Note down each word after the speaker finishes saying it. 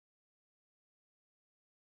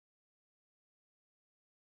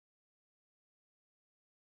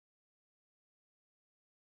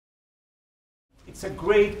It's a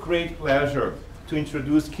great, great pleasure to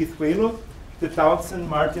introduce Keith Whalen, the Townsend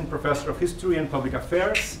Martin Professor of History and Public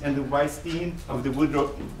Affairs and the Vice Dean of the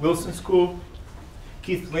Woodrow Wilson School.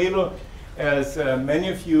 Keith Whalen, as many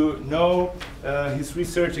of you know, his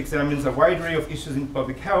research examines a wide array of issues in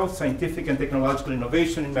public health, scientific and technological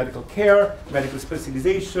innovation in medical care, medical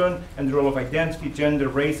specialization, and the role of identity, gender,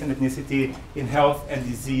 race, and ethnicity in health and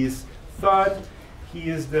disease thought.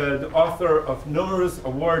 He is the author of numerous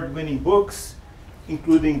award-winning books,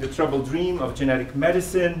 including The Troubled Dream of Genetic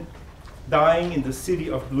Medicine, Dying in the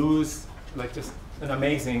City of Blues, like just an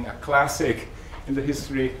amazing, a classic in the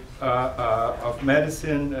history of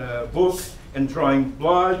medicine book, and Drawing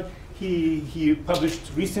Blood. He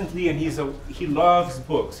published recently, and he loves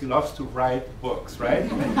books. He loves to write books, right?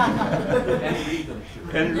 And read them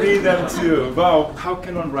too. And read them too. Wow, how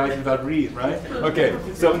can one write without read, right? Okay,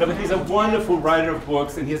 so no, he's a wonderful writer of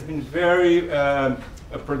books, and he has been very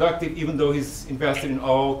productive, even though he's invested in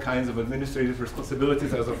all kinds of administrative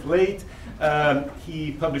responsibilities as of late.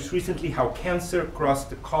 He published recently How Cancer Crossed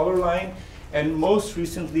the Color Line, and most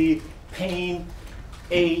recently, Pain,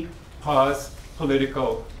 A Pause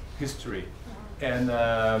Political History, and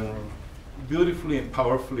beautifully and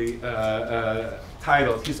powerfully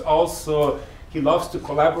titled. He loves to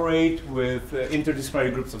collaborate with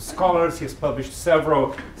interdisciplinary groups of scholars. He has published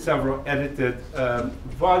several edited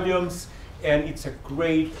volumes, and it's a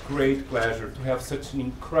great, great pleasure to have such an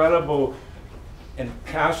incredible and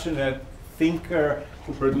passionate thinker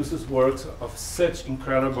who produces works of such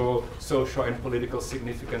incredible social and political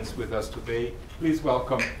significance with us today. Please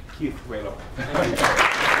welcome Keith Whalen.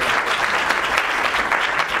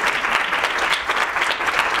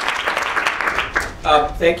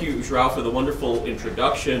 Thank you, João, for the wonderful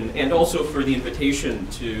introduction, and also for the invitation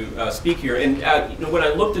to speak here. And you know, when I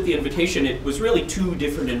looked at the invitation, it was really two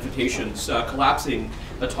different invitations, collapsing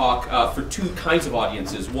a talk for two kinds of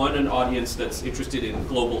audiences. One, an audience that's interested in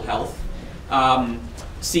global health,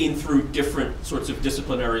 seen through different sorts of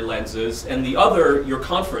disciplinary lenses, and the other, your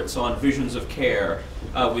conference on visions of care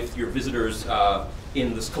with your visitors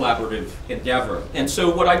in this collaborative endeavor. And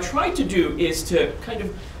so what I tried to do is to kind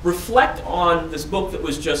of reflect on this book that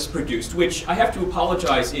was just produced, which I have to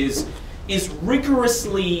apologize is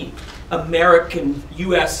rigorously American,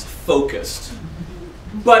 US focused,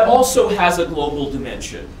 but also has a global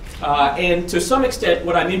dimension. And to some extent,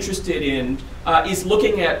 what I'm interested in is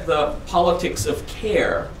looking at the politics of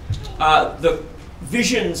care, the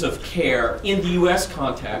visions of care in the US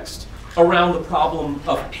context around the problem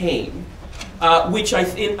of pain, which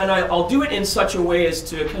I'll do it in such a way as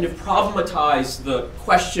to kind of problematize the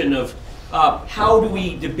question of how do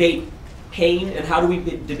we debate pain and how do we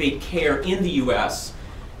debate care in the US,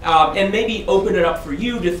 and maybe open it up for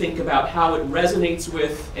you to think about how it resonates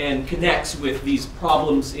with and connects with these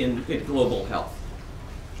problems in global health.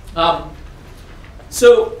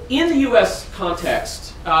 So in the US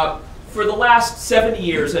context, for the last 70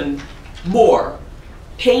 years and more,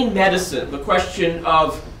 pain medicine, the question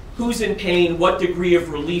of who's in pain, what degree of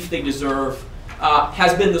relief they deserve,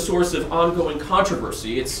 has been the source of ongoing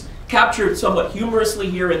controversy. It's captured somewhat humorously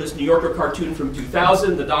here in this New Yorker cartoon from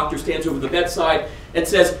 2000. The doctor stands over the bedside and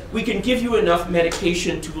says, "We can give you enough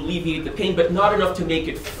medication to alleviate the pain, but not enough to make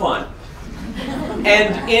it fun."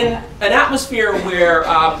 And in an atmosphere where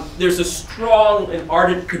there's a strong and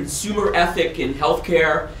ardent consumer ethic in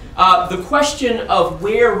healthcare, the question of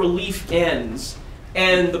where relief ends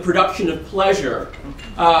and the production of pleasure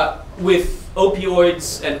with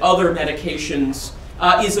opioids and other medications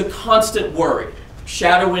is a constant worry,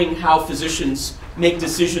 shadowing how physicians make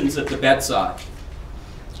decisions at the bedside.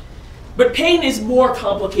 But pain is more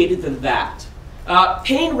complicated than that.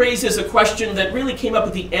 Pain raises a question that really came up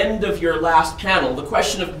at the end of your last panel, the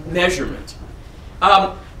question of measurement.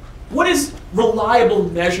 What is reliable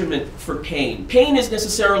measurement for pain? Pain is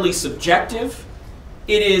necessarily subjective.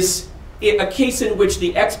 It is a case in which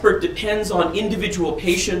the expert depends on individual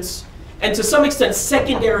patients and to some extent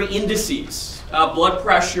secondary indices, blood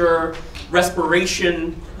pressure,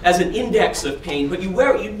 respiration, as an index of pain, but you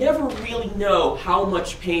never really know how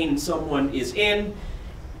much pain someone is in.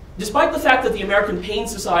 Despite the fact that the American Pain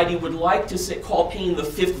Society would like to call pain the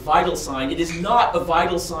fifth vital sign, it is not a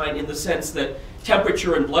vital sign in the sense that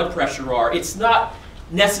temperature and blood pressure are. It's not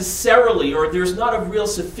necessarily, or there's not a real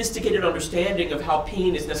sophisticated understanding of how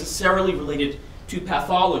pain is necessarily related to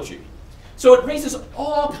pathology. So it raises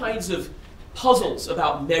all kinds of puzzles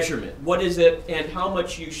about measurement. What is it and how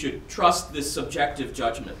much you should trust this subjective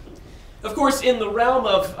judgment? Of course, in the realm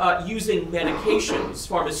of using medications,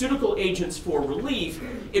 pharmaceutical agents for relief,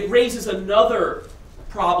 it raises another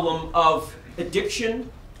problem of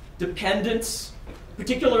addiction, dependence,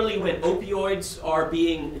 particularly when opioids are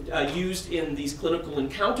being used in these clinical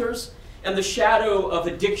encounters, and the shadow of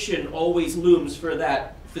addiction always looms for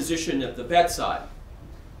that physician at the bedside.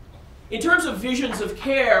 In terms of visions of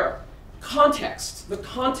care, context, the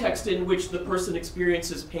context in which the person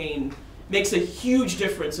experiences pain makes a huge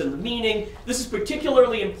difference in the meaning. This is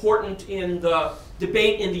particularly important in the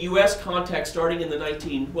debate in the US context starting in the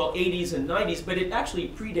 80s and 90s, but it actually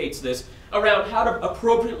predates this, around how to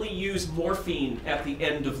appropriately use morphine at the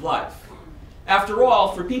end of life. After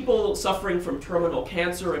all, for people suffering from terminal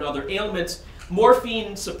cancer and other ailments,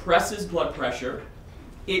 morphine suppresses blood pressure,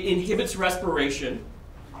 it inhibits respiration,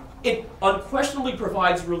 it unquestionably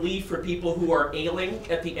provides relief for people who are ailing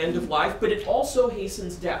at the end of life, but it also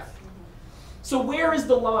hastens death. So where is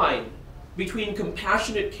the line between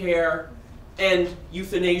compassionate care and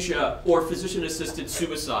euthanasia or physician-assisted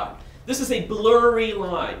suicide? This is a blurry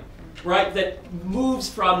line, right, that moves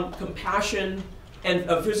from compassion and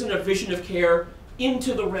a vision of care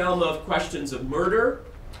into the realm of questions of murder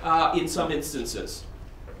in some instances.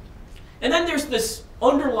 And then there's this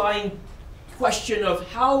underlying question of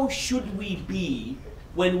how should we be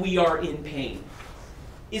when we are in pain?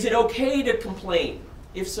 Is it okay to complain?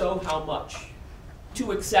 If so, how much?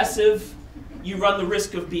 Too excessive, you run the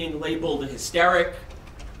risk of being labeled a hysteric,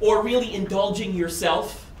 or really indulging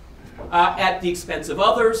yourself at the expense of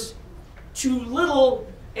others. Too little,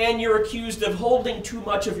 and you're accused of holding too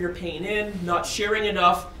much of your pain in, not sharing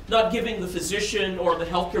enough, not giving the physician or the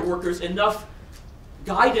healthcare workers enough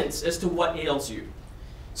guidance as to what ails you.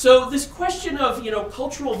 So this question of,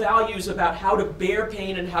 cultural values about how to bear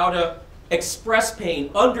pain and how to express pain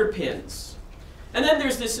underpins. And then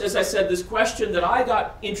there's this, as I said, this question that I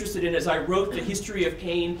got interested in as I wrote the history of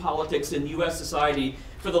pain politics in US society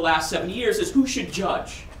for the last 70 years, is who should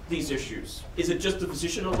judge these issues? Is it just the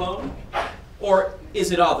physician alone? Or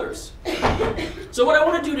is it others? So what I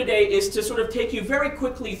want to do today is to sort of take you very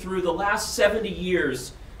quickly through the last 70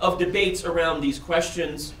 years of debates around these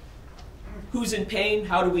questions. Who's in pain?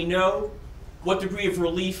 How do we know? What degree of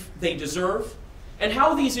relief they deserve? And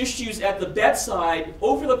how these issues at the bedside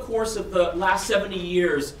over the course of the last 70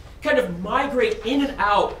 years kind of migrate in and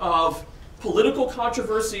out of political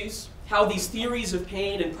controversies, how these theories of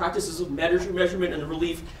pain and practices of measurement and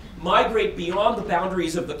relief migrate beyond the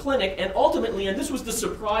boundaries of the clinic, and ultimately, and this was the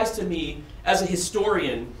surprise to me as a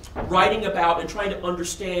historian writing about and trying to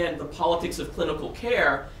understand the politics of clinical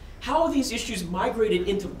care, how these issues migrated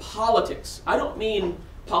into politics. I don't mean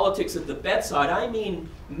politics at the bedside, I mean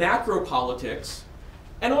macro politics,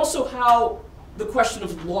 and also how the question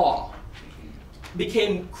of law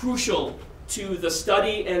became crucial to the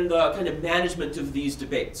study and the kind of management of these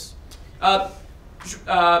debates.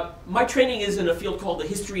 My training is in a field called the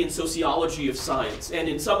history and sociology of science, and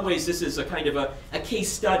in some ways this is a kind of a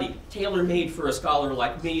case study, tailor-made for a scholar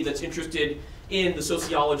like me that's interested in the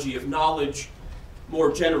sociology of knowledge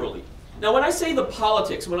more generally. Now when I say the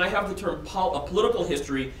politics, when I have the term political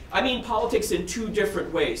history, I mean politics in two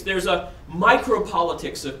different ways. There's a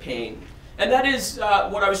micro-politics of pain, and that is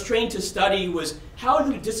what I was trained to study was how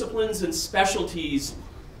do disciplines and specialties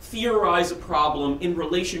theorize a problem in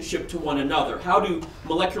relationship to one another. How do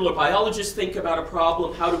molecular biologists think about a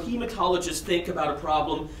problem? How do hematologists think about a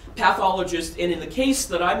problem? Pathologists, and in the case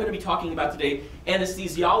that I'm going to be talking about today,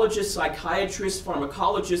 anesthesiologists, psychiatrists,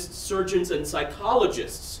 pharmacologists, surgeons, and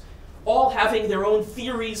psychologists, all having their own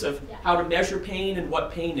theories of how to measure pain and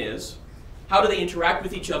what pain is, how do they interact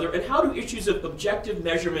with each other, and how do issues of objective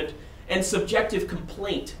measurement and subjective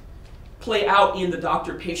complaint play out in the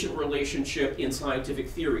doctor-patient relationship in scientific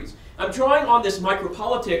theories. I'm drawing on this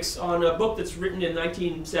micropolitics on a book that's written in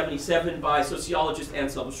 1977 by sociologist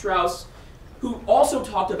Anselm Strauss, who also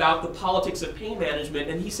talked about the politics of pain management,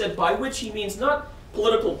 and he said by which he means not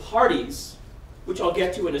political parties, which I'll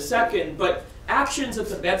get to in a second, but actions at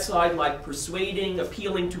the bedside like persuading,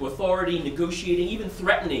 appealing to authority, negotiating, even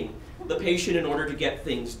threatening the patient in order to get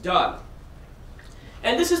things done.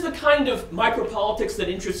 And this is the kind of micropolitics that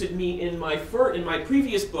interested me in my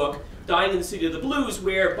previous book, Dying in the City of the Blues,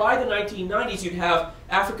 where by the 1990s you'd have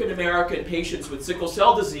African American patients with sickle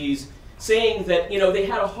cell disease saying that they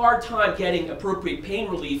had a hard time getting appropriate pain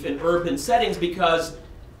relief in urban settings because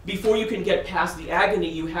before you can get past the agony,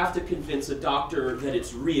 you have to convince a doctor that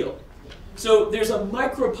it's real. So there's a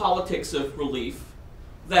micropolitics of relief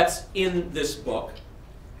that's in this book,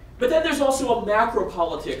 but then there's also a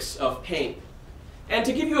macropolitics of pain. And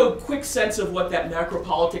to give you a quick sense of what that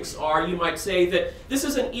macropolitics are, you might say that this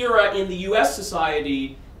is an era in the US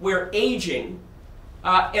society where aging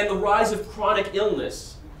and the rise of chronic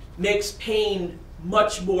illness makes pain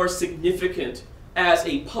much more significant as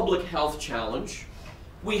a public health challenge.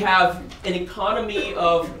 We have an economy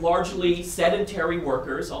of largely sedentary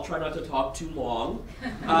workers. I'll try not to talk too long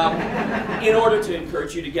in order to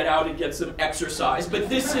encourage you to get out and get some exercise. But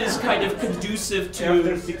this is kind of conducive to...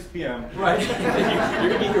 After 6 p.m. Right? You're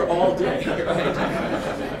going to be here all day,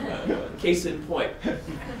 right? Case in point.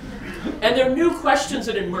 And there are new questions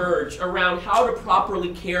that emerge around how to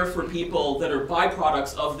properly care for people that are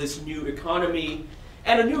byproducts of this new economy.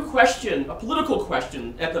 And a new question, a political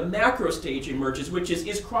question at the macro stage emerges, which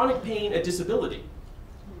is chronic pain a disability?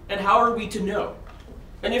 And how are we to know?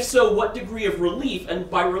 And if so, what degree of relief? And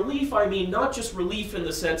by relief, I mean not just relief in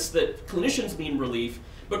the sense that clinicians mean relief,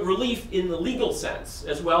 but relief in the legal sense,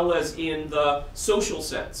 as well as in the social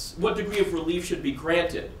sense. What degree of relief should be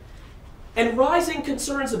granted? And rising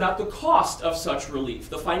concerns about the cost of such relief,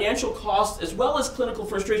 the financial cost as well as clinical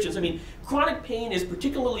frustrations. I mean, chronic pain is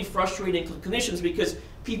particularly frustrating to clinicians because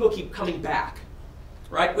people keep coming back,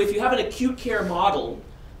 right? If you have an acute care model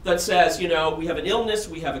that says, you know, we have an illness,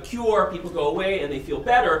 we have a cure, people go away and they feel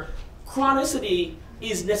better, chronicity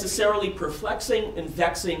is necessarily perplexing and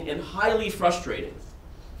vexing and highly frustrating.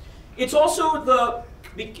 It's also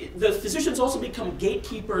the physicians also become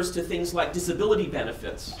gatekeepers to things like disability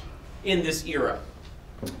benefits in this era.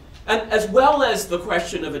 And as well as the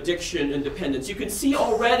question of addiction and dependence. You can see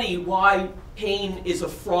already why pain is a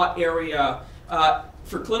fraught area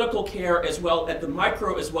for clinical care as well at the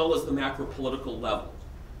micro as well as the macro political level.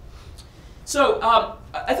 So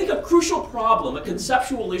I think a crucial problem, a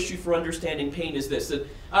conceptual issue for understanding pain is this,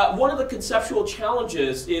 that one of the conceptual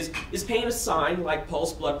challenges is pain a sign like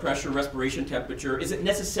pulse, blood pressure, respiration temperature? Is it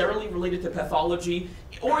necessarily related to pathology,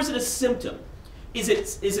 or is it a symptom? Is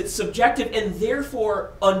it subjective and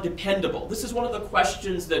therefore undependable? This is one of the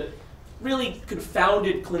questions that really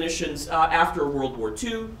confounded clinicians after World War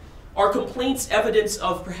II. Are complaints evidence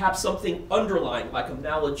of perhaps something underlying, like a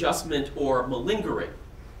maladjustment or malingering?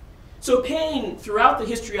 So pain, throughout the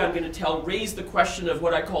history I'm going to tell, raised the question of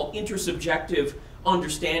what I call intersubjective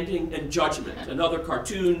understanding and judgment. Another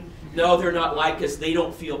cartoon, no, they're not like us, they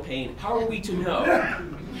don't feel pain. How are we to know?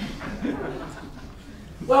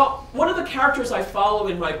 Well, one of the characters I follow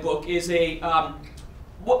in my book is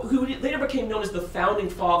who later became known as the founding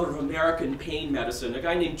father of American pain medicine, a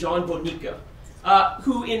guy named John Bonica,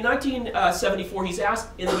 who in 1974, he's asked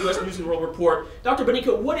in the US News and World Report, Dr.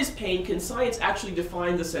 Bonica, what is pain? Can science actually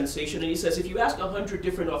define the sensation? And he says, if you ask 100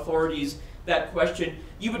 different authorities that question,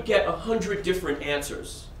 you would get 100 different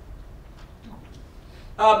answers.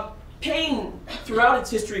 Pain, throughout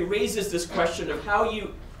its history, raises this question of how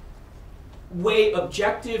you weigh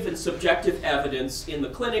objective and subjective evidence in the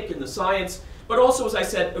clinic, in the science, but also, as I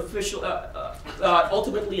said,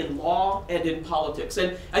 ultimately in law and in politics.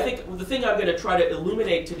 And I think the thing I'm going to try to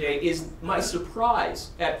illuminate today is my surprise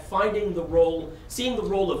at seeing the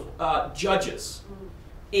role of judges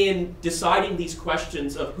in deciding these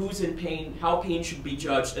questions of who's in pain, how pain should be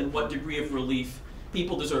judged, and what degree of relief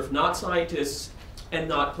people deserve, not scientists and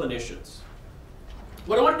not clinicians.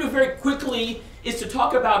 What I want to do very quickly is to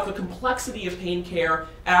talk about the complexity of pain care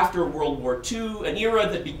after World War II, an era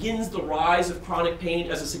that begins the rise of chronic pain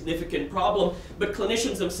as a significant problem, but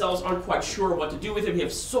clinicians themselves aren't quite sure what to do with it. We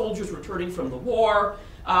have soldiers returning from the war,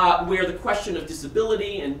 where the question of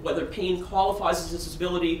disability and whether pain qualifies as a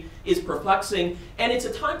disability is perplexing. And it's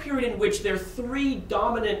a time period in which there are three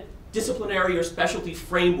dominant disciplinary or specialty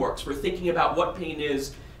frameworks for thinking about what pain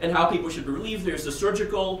is and how people should be relieved. There's the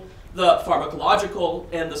surgical, the pharmacological,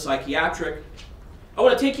 and the psychiatric. I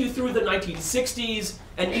want to take you through the 1960s,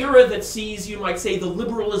 an era that sees, you might say, the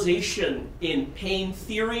liberalization in pain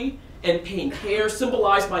theory and pain care,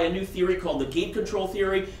 symbolized by a new theory called the gate control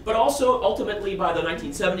theory, but also ultimately by the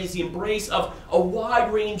 1970s, the embrace of a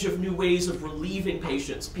wide range of new ways of relieving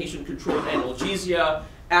patients, patient-controlled analgesia,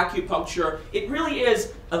 acupuncture. It really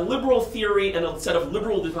is a liberal theory and a set of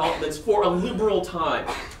liberal developments for a liberal time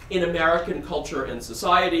in American culture and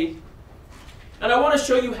society. And I want to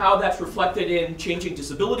show you how that's reflected in changing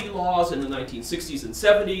disability laws in the 1960s and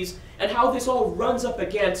 70s, and how this all runs up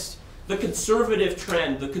against the conservative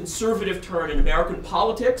trend, the conservative turn in American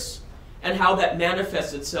politics, and how that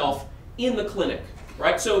manifests itself in the clinic,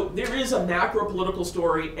 right? So there is a macro political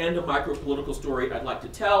story and a micro political story I'd like to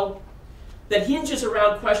tell that hinges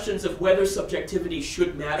around questions of whether subjectivity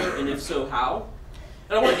should matter, and if so, how.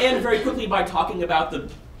 And I want to end very quickly by talking about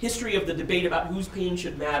the history of the debate about whose pain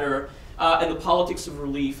should matter, and the politics of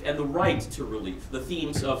relief and the right to relief, the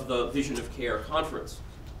themes of the Vision of Care conference.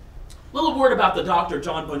 A little word about the doctor,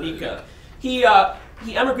 John Bonica. He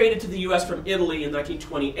emigrated to the US from Italy in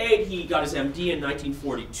 1928. He got his MD in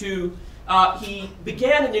 1942. He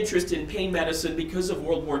began an interest in pain medicine because of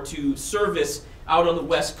World War II service out on the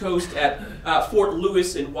West Coast at Fort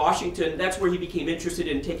Lewis in Washington. That's where he became interested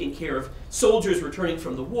in taking care of soldiers returning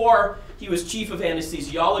from the war. He was chief of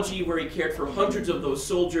anesthesiology, where he cared for hundreds of those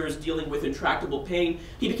soldiers dealing with intractable pain.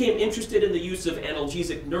 He became interested in the use of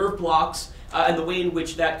analgesic nerve blocks and the way in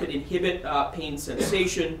which that could inhibit pain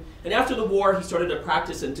sensation. And after the war, he started a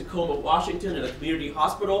practice in Tacoma, Washington, at a community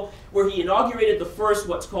hospital, where he inaugurated the first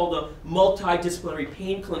what's called a multidisciplinary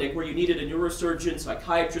pain clinic, where you needed a neurosurgeon,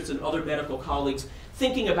 psychiatrist, and other medical colleagues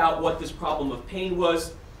thinking about what this problem of pain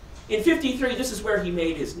was. In '53, this is where he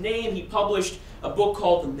made his name. He published a book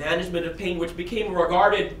called The Management of Pain, which became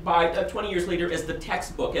regarded by 20 years later as the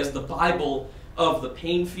textbook, as the Bible of the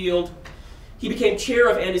pain field. He became chair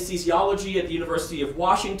of anesthesiology at the University of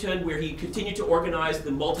Washington, where he continued to organize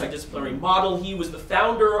the multidisciplinary model. He was the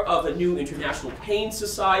founder of a new International Pain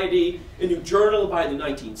Society, a new journal by the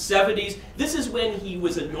 1970s. This is when he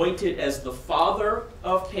was anointed as the father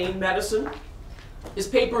of pain medicine. His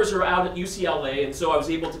papers are out at UCLA, and so I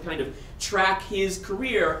was able to kind of track his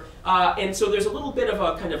career. And so there's a little bit of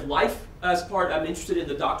a kind of life as part. I'm interested in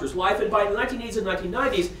the doctor's life. And by the 1980s and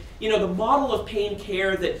 1990s, you know, the model of pain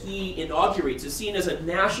care that he inaugurates is seen as a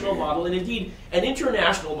national model and indeed an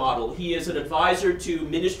international model. He is an advisor to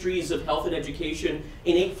ministries of health and education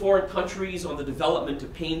in 8 foreign countries on the development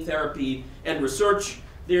of pain therapy and research.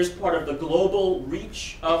 There's part of the global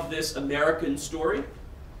reach of this American story.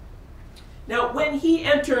 Now, when he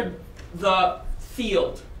entered the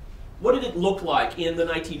field, what did it look like in the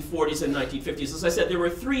 1940s and 1950s? As I said, there were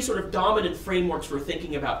 3 sort of dominant frameworks for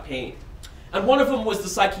thinking about pain. And one of them was the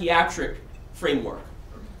psychiatric framework.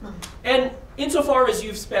 And insofar as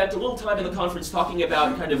you've spent a little time in the conference talking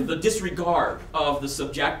about kind of the disregard of the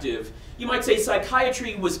subjective, you might say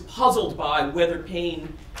psychiatry was puzzled by whether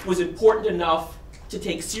pain was important enough to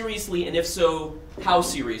take seriously, and if so, how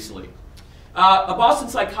seriously. A Boston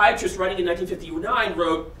psychiatrist writing in 1959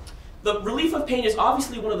 wrote, "The relief of pain is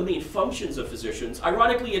obviously one of the main functions of physicians.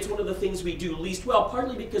 Ironically, it's one of the things we do least well,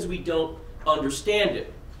 partly because we don't understand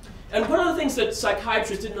it." And one of the things that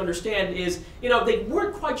psychiatrists didn't understand is, you know, they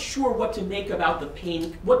weren't quite sure what to make about the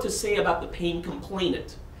pain, what to say about the pain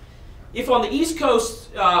complainant. If on the East Coast,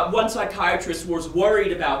 one psychiatrist was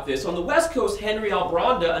worried about this, on the West Coast, Henry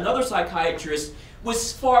Albranda, another psychiatrist,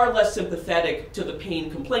 was far less sympathetic to the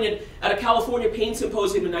pain complainant. At a California pain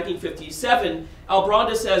symposium in 1957,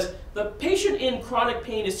 Albranda says, "The patient in chronic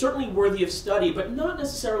pain is certainly worthy of study, but not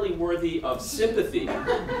necessarily worthy of sympathy."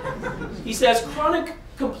 He says, "Chronic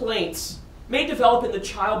complaints may develop in the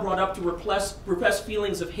child brought up to repress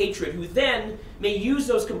feelings of hatred, who then may use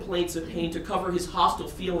those complaints of pain to cover his hostile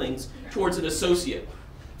feelings towards an associate."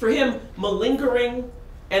 For him, malingering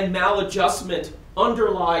and maladjustment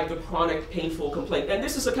underlie the chronic painful complaint. And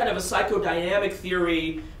this is a kind of a psychodynamic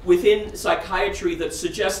theory within psychiatry that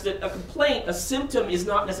suggests that a complaint, a symptom, is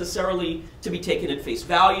not necessarily to be taken at face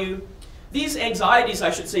value. These anxieties,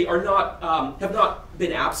 I should say, are not, have not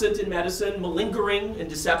been absent in medicine. Malingering and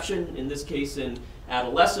deception, in this case in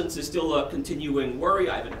adolescence, is still a continuing worry.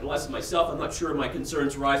 I have an adolescent myself. I'm not sure my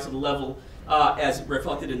concerns rise to the level as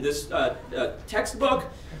reflected in this textbook.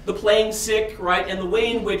 The playing sick, right, and the way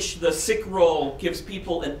in which the sick role gives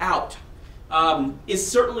people an out is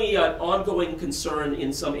certainly an ongoing concern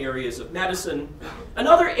in some areas of medicine.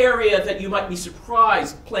 Another area that you might be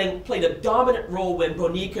surprised played a dominant role when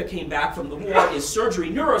Bonica came back from the war is surgery.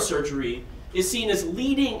 Neurosurgery is seen as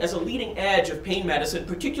a leading edge of pain medicine,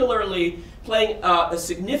 particularly playing a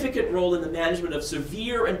significant role in the management of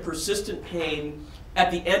severe and persistent pain at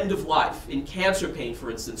the end of life, in cancer pain, for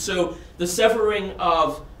instance. So the severing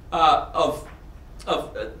of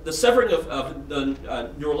the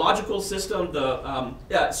neurological system,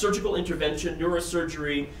 the surgical intervention,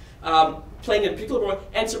 neurosurgery, playing a particular role,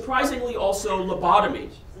 and surprisingly also lobotomy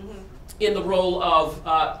in the role of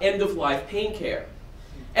end-of-life pain care.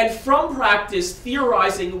 And from practice,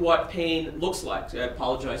 theorizing what pain looks like. So I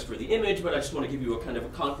apologize for the image, but I just want to give you a kind of a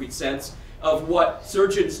concrete sense of what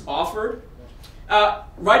surgeons offered.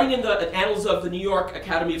 Writing in the Annals of the New York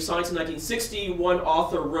Academy of Science in 1960, one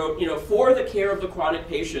author wrote, you know, "For the care of the chronic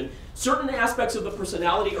patient, certain aspects of the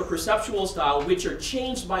personality or perceptual style which are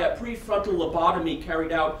changed by a prefrontal lobotomy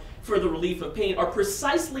carried out for the relief of pain are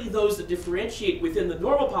precisely those that differentiate within the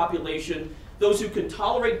normal population those who can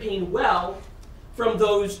tolerate pain well from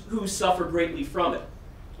those who suffer greatly from it."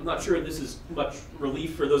 I'm not sure this is much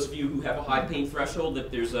relief for those of you who have a high pain threshold,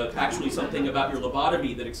 that there's actually something about your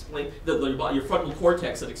lobotomy that explains, your frontal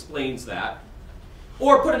cortex that explains that.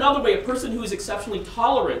 Or put another way, a person who is exceptionally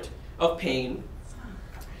tolerant of pain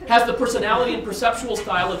has the personality and perceptual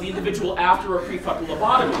style of the individual after a prefrontal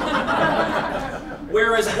lobotomy.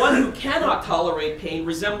 whereas one who cannot tolerate pain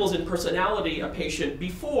resembles in personality a patient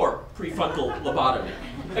before prefrontal lobotomy.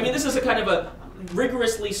 I mean, this is a kind of a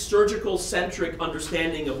rigorously surgical-centric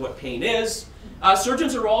understanding of what pain is.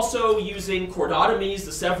 Surgeons are also using chordotomies,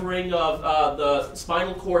 the severing of the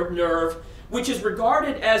spinal cord nerve, which is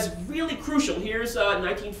regarded as really crucial. Here's a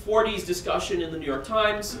 1940s discussion in the New York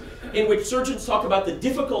Times in which surgeons talk about the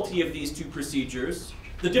difficulty of these two procedures.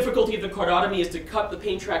 The difficulty of the chordotomy is to cut the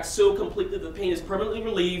pain tract so completely that the pain is permanently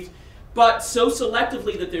relieved, but so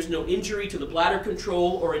selectively that there's no injury to the bladder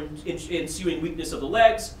control or ensuing weakness of the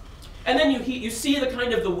legs. And then you see the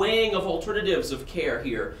kind of the weighing of alternatives of care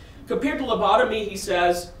here. Compared to lobotomy, he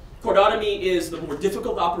says, chordotomy is the more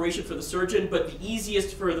difficult operation for the surgeon, but the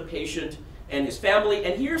easiest for the patient and his family.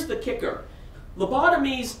 And here's the kicker.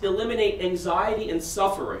 Lobotomies eliminate anxiety and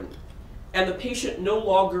suffering, and the patient no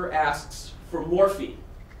longer asks for morphine,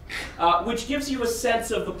 which gives you a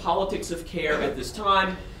sense of the politics of care at this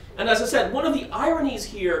time. And as I said, one of the ironies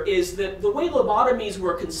here is that the way lobotomies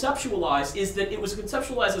were conceptualized is that it was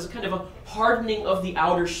conceptualized as kind of a hardening of the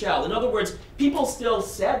outer shell. In other words, people still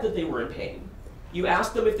said that they were in pain. You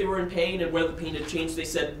asked them if they were in pain and whether the pain had changed, they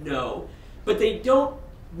said no. But they don't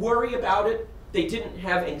worry about it, they didn't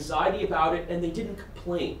have anxiety about it, and they didn't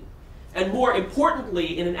complain. And more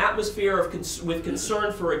importantly, in an atmosphere of with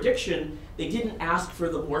concern for addiction, they didn't ask for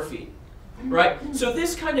the morphine. Right? So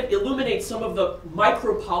this kind of illuminates some of the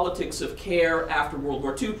micropolitics of care after World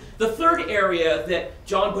War II. The third area that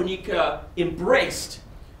John Bonica embraced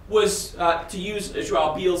was, to use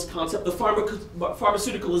João Biel's concept, the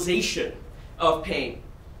pharmaceuticalization of pain.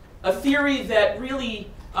 A theory that really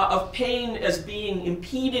of pain as being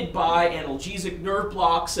impeded by analgesic nerve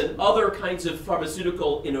blocks and other kinds of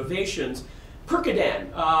pharmaceutical innovations.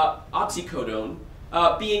 Percodan, oxycodone,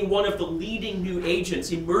 being one of the leading new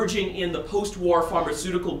agents emerging in the post-war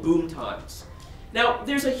pharmaceutical boom times. Now,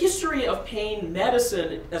 there's a history of pain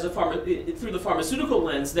medicine as through the pharmaceutical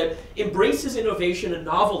lens that embraces innovation and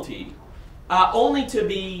novelty, only to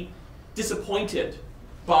be disappointed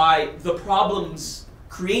by the problems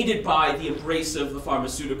created by the embrace of the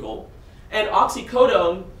pharmaceutical. And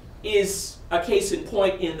oxycodone is a case in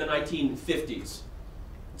point in the 1950s.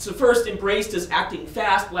 So first embraced as acting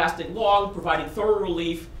fast, lasting long, providing thorough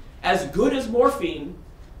relief, as good as morphine,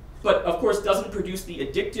 but of course doesn't produce the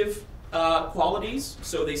addictive qualities,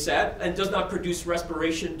 so they said, and does not produce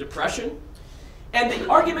respiration depression. And the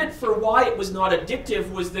argument for why it was not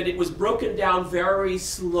addictive was that it was broken down very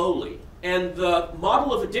slowly. And the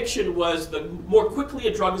model of addiction was the more quickly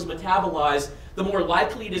a drug is metabolized, the more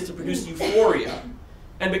likely it is to produce euphoria.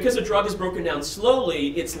 And because a drug is broken down slowly,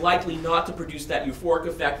 it's likely not to produce that euphoric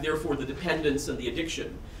effect, therefore the dependence and the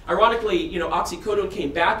addiction. Ironically, oxycodone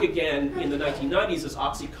came back again in the 1990s as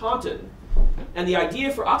OxyContin. And the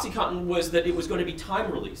idea for OxyContin was that it was going to be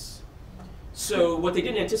time release. So what they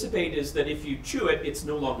didn't anticipate is that if you chew it, it's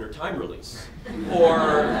no longer time release.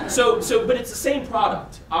 But it's the same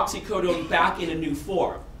product, oxycodone back in a new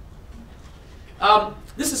form.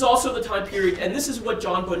 This is also the time period, and this is what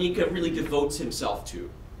John Bonica really devotes himself to.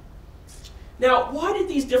 Now, why did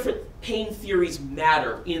these different pain theories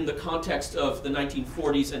matter in the context of the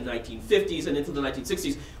 1940s and 1950s and into the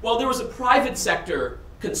 1960s? Well, there was a private sector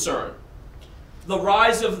concern. The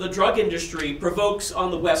rise of the drug industry provokes on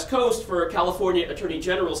the West Coast for California Attorney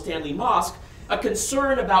General Stanley Mosk a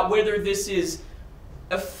concern about whether this is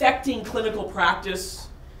affecting clinical practice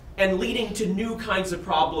and leading to new kinds of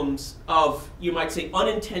problems of, you might say,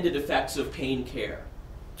 unintended effects of pain care.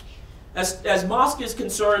 As Mosk is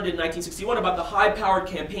concerned in 1961 about the high-powered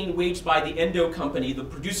campaign waged by the Endo Company, the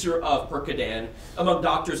producer of Percodan, among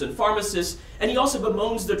doctors and pharmacists, and he also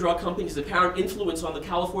bemoans the drug company's apparent influence on the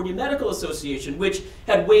California Medical Association, which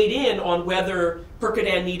had weighed in on whether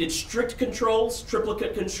Percodan needed strict controls,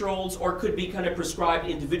 triplicate controls, or could be kind of prescribed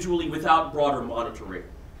individually without broader monitoring.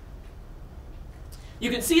 You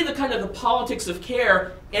can see the kind of the politics of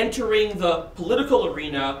care entering the political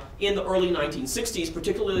arena in the early 1960s,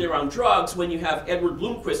 particularly around drugs, when you have Edward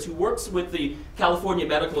Bloomquist, who works with the California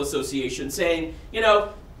Medical Association, saying,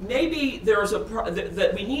 maybe there's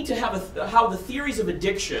that we need to have how the theories of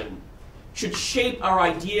addiction should shape our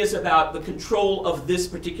ideas about the control of this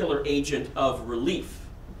particular agent of relief.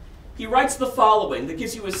 He writes the following that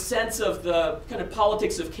gives you a sense of the kind of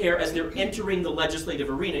politics of care as they're entering the legislative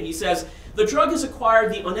arena. He says, the drug has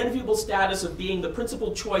acquired the unenviable status of being the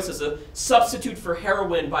principal choice as a substitute for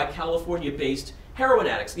heroin by California-based heroin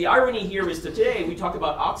addicts. The irony here is that today we talk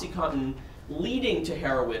about OxyContin leading to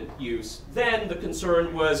heroin use. Then the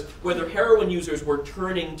concern was whether heroin users were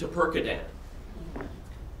turning to Percodan.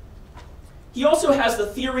 He also has the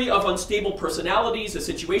theory of unstable personalities, a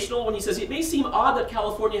situational one. He says, it may seem odd that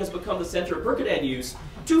California has become the center of Percodan use.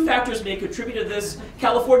 Two factors may contribute to this.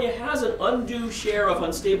 California has an undue share of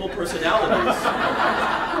unstable personalities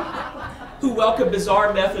who welcome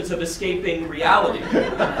bizarre methods of escaping reality.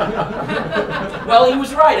 Well, he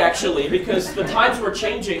was right, actually, because the times were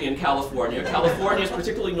changing in California. California,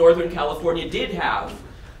 particularly Northern California, did have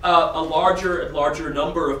a larger and larger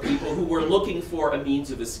number of people who were looking for a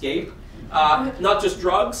means of escape. Not just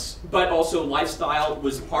drugs, but also lifestyle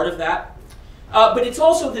was part of that. But it's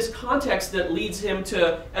also this context that leads him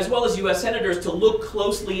to, as well as US senators, to look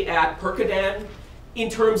closely at Percodan in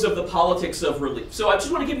terms of the politics of relief. So I just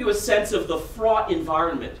want to give you a sense of the fraught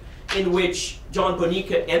environment in which John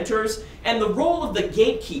Bonica enters, and the role of the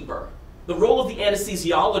gatekeeper, the role of the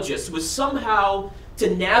anesthesiologist, was somehow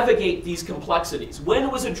to navigate these complexities. When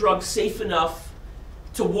was a drug safe enough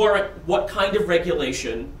to warrant what kind of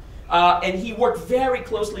regulation? And he worked very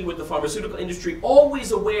closely with the pharmaceutical industry,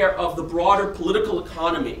 always aware of the broader political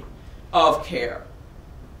economy of care.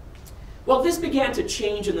 Well, this began to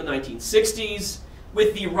change in the 1960s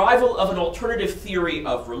with the arrival of an alternative theory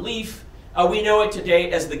of relief. We know it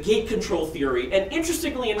today as the gate control theory. And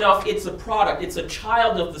interestingly enough, it's a product, it's a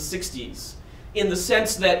child of the 60s, in the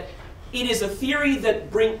sense that it is a theory that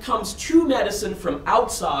comes to medicine from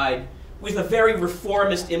outside with a very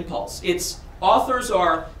reformist impulse. Its authors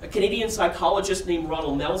are a Canadian psychologist named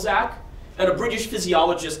Ronald Melzack and a British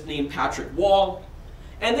physiologist named Patrick Wall.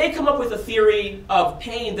 And they come up with a theory of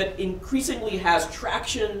pain that increasingly has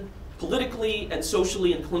traction politically and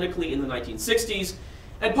socially and clinically in the 1960s.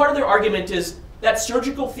 And part of their argument is that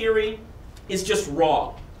surgical theory is just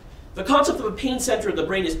wrong. The concept of a pain center in the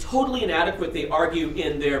brain is totally inadequate, they argue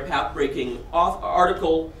in their path-breaking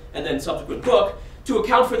article and then subsequent book, to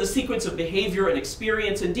account for the sequence of behavior and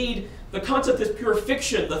experience. Indeed, the concept is pure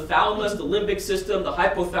fiction. The thalamus, the limbic system, the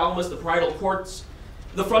hypothalamus, the parietal cortex,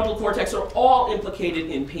 the frontal cortex are all implicated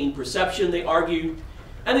in pain perception, they argue.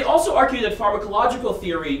 And they also argue that pharmacological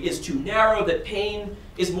theory is too narrow, that pain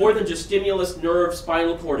is more than just stimulus, nerve,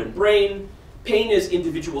 spinal cord, and brain. Pain is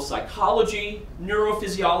individual psychology,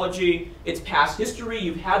 neurophysiology, it's past history.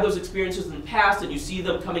 You've had those experiences in the past and you see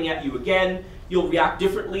them coming at you again. You'll react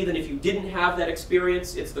differently than if you didn't have that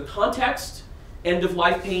experience. It's the context,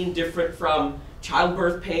 end-of-life pain different from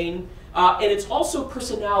childbirth pain, and it's also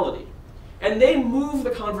personality. And they move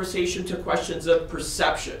the conversation to questions of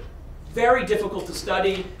perception. Very difficult to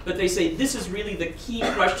study, but they say this is really the key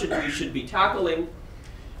question we should be tackling.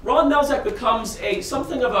 Ron Melzack becomes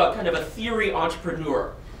something of a kind of a theory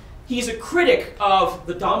entrepreneur. He's a critic of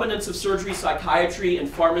the dominance of surgery, psychiatry, and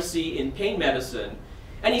pharmacy in pain medicine.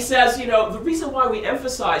 And he says, you know, the reason why we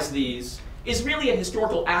emphasize these is really a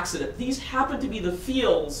historical accident. These happen to be the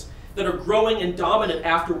fields that are growing and dominant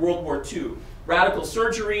after World War II. Radical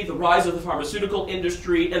surgery, the rise of the pharmaceutical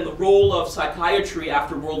industry, and the role of psychiatry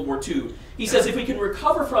after World War II. He says if we can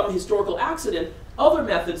recover from a historical accident, other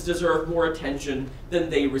methods deserve more attention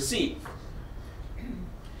than they receive.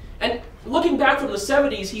 And looking back from the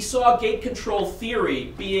 70s, he saw gate control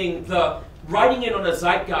theory being the writing in on a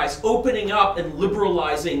zeitgeist, opening up and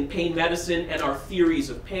liberalizing pain medicine and our theories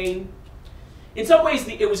of pain. In some ways,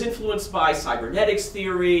 it was influenced by cybernetics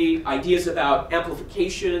theory, ideas about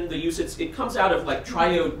amplification, the use. It comes out of like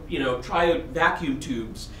triode vacuum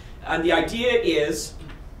tubes, and the idea is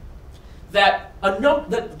that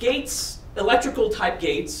that gates, electrical type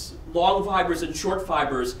gates, long fibers and short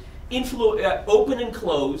fibers, open and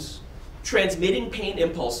close, transmitting pain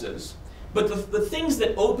impulses. But the things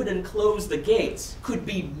that open and close the gates could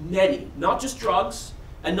be many, not just drugs,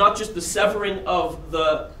 and not just the severing of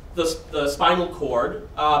the spinal cord,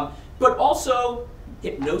 but also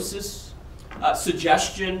hypnosis,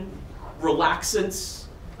 suggestion, relaxants,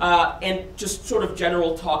 and just sort of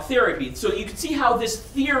general talk therapy. So you can see how this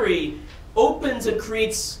theory opens and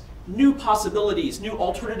creates new possibilities, new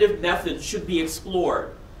alternative methods should be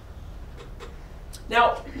explored.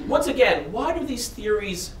 Now, once again, why do these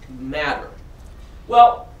theories matter?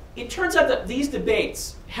 Well, it turns out that these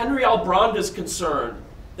debates, Henry Albranda's concern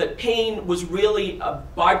that pain was really a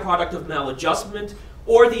byproduct of maladjustment,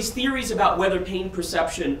 or these theories about whether pain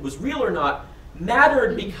perception was real or not,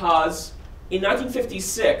 mattered because in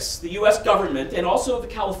 1956, the US government and also the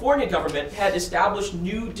California government had established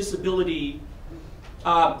new disability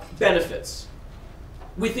benefits.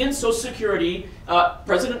 Within Social Security,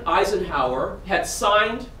 President Eisenhower had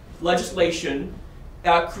signed legislation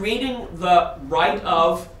creating the right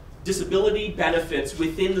of disability benefits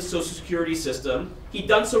within the Social Security system. He'd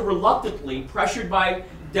done so reluctantly, pressured by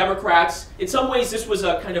Democrats. In some ways, this was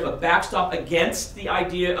a kind of a backstop against the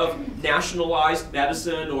idea of nationalized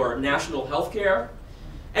medicine or national health care.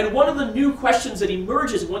 And one of the new questions that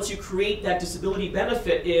emerges once you create that disability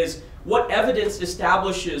benefit is what evidence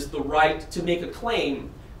establishes the right to make a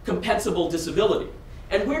claim, compensable disability?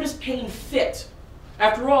 And where does pain fit?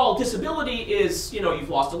 After all, disability is, you've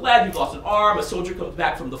lost a leg, you've lost an arm, a soldier comes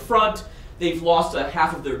back from the front, they've lost a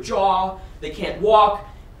half of their jaw, they can't walk.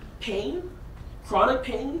 Pain? Chronic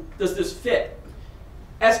pain? Does this fit?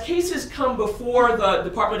 As cases come before the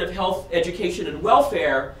Department of Health, Education, and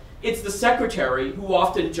Welfare, it's the secretary who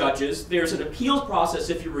often judges. There's an appeals process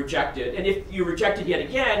if you're rejected, and if you're rejected yet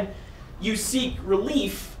again, you seek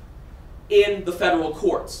relief in the federal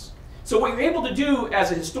courts. So what you're able to do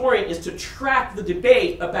as a historian is to track the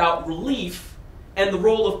debate about relief and the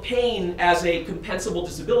role of pain as a compensable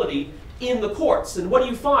disability in the courts. And what do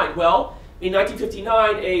you find? Well, in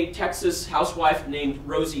 1959, a Texas housewife named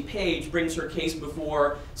Rosie Page brings her case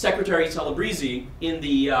before Secretary Celebrezzi in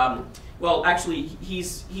the, well, actually,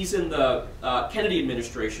 he's in the Kennedy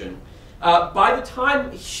administration. By the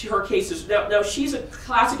time her case is, now she's a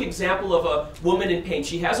classic example of a woman in pain.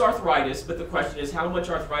 She has arthritis, but the question is how much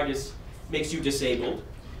arthritis makes you disabled?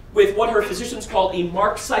 With what her physicians call a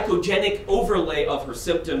marked psychogenic overlay of her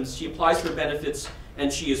symptoms, she applies for benefits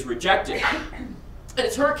and she is rejected. And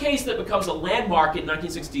it's her case that becomes a landmark in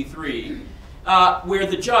 1963, where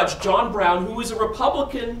the judge, John Brown, who was a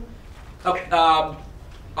Republican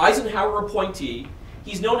Eisenhower appointee,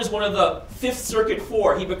 he's known as one of the Fifth Circuit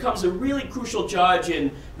Four. He becomes a really crucial judge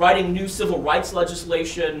in writing new civil rights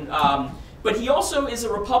legislation, but he also is a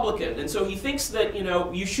Republican, and so he thinks that,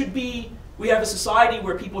 we have a society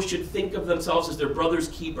where people should think of themselves as their brother's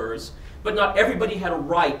keepers, but not everybody had a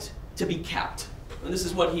right to be kept. And this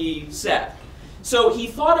is what he said. So he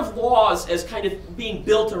thought of laws as kind of being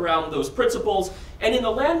built around those principles, and in the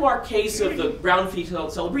landmark case of the Brown v.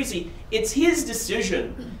 Celebrezzi, it's his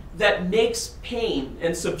decision that makes pain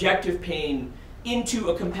and subjective pain into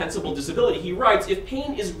a compensable disability. He writes, if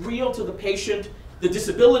pain is real to the patient, the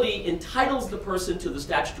disability entitles the person to the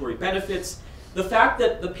statutory benefits. The fact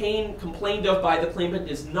that the pain complained of by the claimant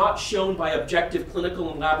is not shown by objective clinical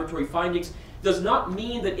and laboratory findings does not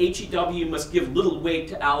mean that HEW must give little weight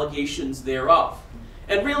to allegations thereof.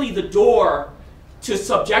 And really the door to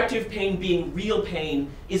subjective pain being real pain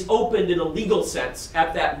is opened in a legal sense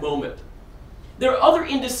at that moment. There are other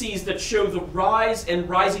indices that show the rise and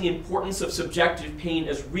rising importance of subjective pain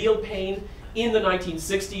as real pain in the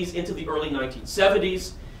 1960s into the early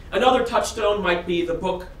 1970s. Another touchstone might be the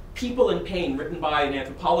book People in Pain, written by an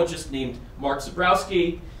anthropologist named Mark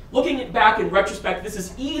Zabrowski. Looking back in retrospect, this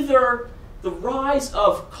is either the rise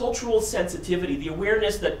of cultural sensitivity, the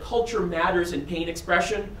awareness that culture matters in pain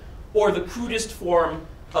expression, or the crudest form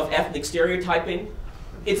of ethnic stereotyping.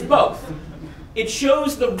 It's both. It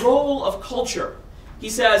shows the role of culture. He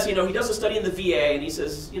says, he does a study in the VA, and he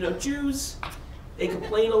says, Jews, they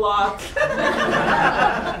complain a lot.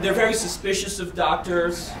 They're very suspicious of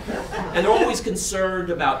doctors, and they're always concerned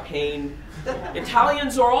about pain.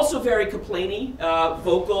 Italians are also very complainy,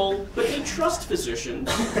 vocal, but they trust physicians.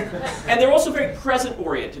 And they're also very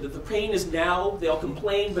present-oriented. If the pain is now, they'll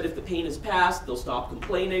complain, but if the pain is past, they'll stop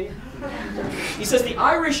complaining. He says the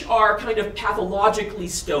Irish are kind of pathologically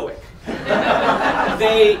stoic.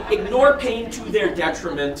 They ignore pain to their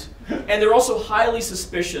detriment, and they're also highly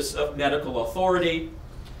suspicious of medical authority.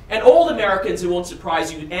 And old Americans, it won't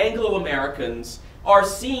surprise you, Anglo-Americans, are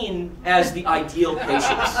seen as the ideal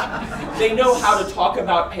patients. They know how to talk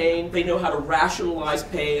about pain, they know how to rationalize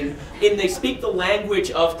pain, and they speak the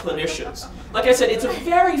language of clinicians. Like I said, it's a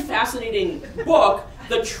very fascinating book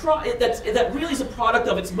that really is a product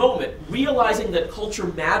of its moment, realizing that culture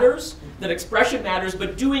matters, that expression matters,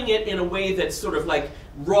 but doing it in a way that's sort of like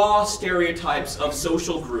raw stereotypes of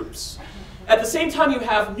social groups. At the same time, you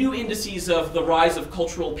have new indices of the rise of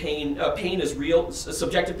cultural pain, pain is real,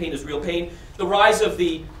 subjective pain is real pain, the rise of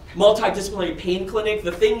the multidisciplinary pain clinic,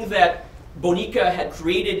 the thing that Bonica had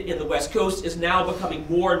created in the West Coast is now becoming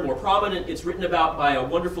more and more prominent. It's written about by a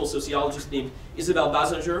wonderful sociologist named Isabelle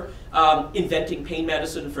Basinger, inventing pain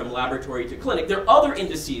medicine from laboratory to clinic. There are other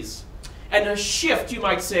indices, and a shift, you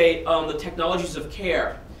might say, on the technologies of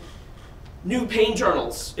care. New pain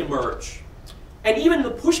journals emerge. And even the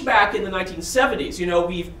pushback in the 1970s,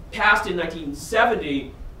 we've passed in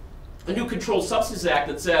 1970 a new Controlled Substances Act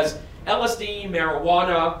that says LSD,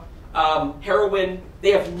 marijuana, heroin, they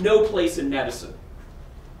have no place in medicine.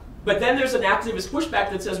 But then there's an activist pushback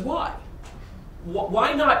that says, why?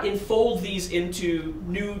 Why not enfold these into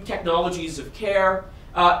new technologies of care?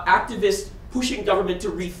 activists pushing government to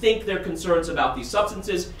rethink their concerns about these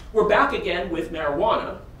substances. We're back again with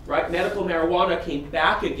marijuana, right? Medical marijuana came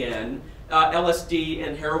back again, LSD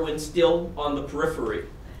and heroin still on the periphery.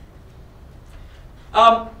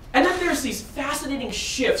 And then there's these fascinating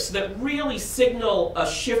shifts that really signal a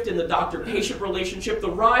shift in the doctor-patient relationship,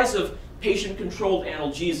 the rise of patient-controlled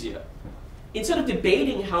analgesia. Instead of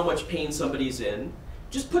debating how much pain somebody's in,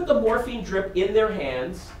 just put the morphine drip in their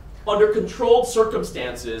hands under controlled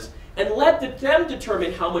circumstances and let them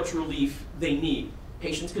determine how much relief they need.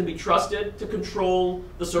 Patients can be trusted to control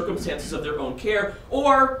the circumstances of their own care,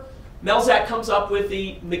 or Melzack comes up with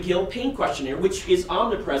the McGill Pain Questionnaire, which is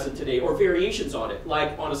omnipresent today, or variations on it,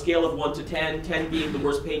 like on a scale of 1 to 10, 10 being the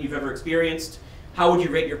worst pain you've ever experienced. How would you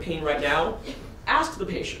rate your pain right now? Ask the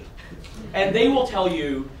patient, and they will tell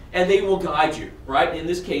you, and they will guide you, right? In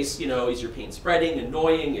this case, you know, is your pain spreading,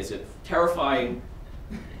 annoying, is it terrifying?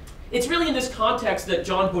 It's really in this context that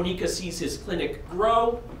John Bonica sees his clinic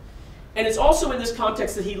grow. And it's also in this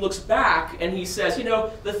context that he looks back and he says, you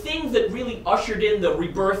know, the thing that really ushered in the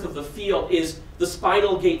rebirth of the field is the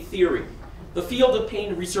spinal gate theory. The field of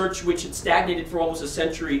pain research, which had stagnated for almost a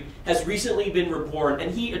century, has recently been reborn,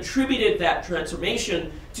 and he attributed that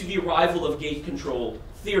transformation to the arrival of gate-controlled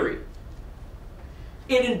theory.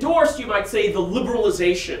 It endorsed, you might say, the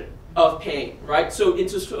liberalization of pain, right? So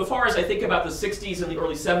insofar as I think about the 60s and the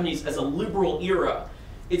early 70s as a liberal era,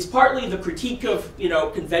 it's partly the critique of, you know,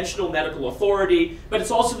 conventional medical authority, but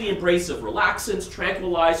it's also the embrace of relaxants,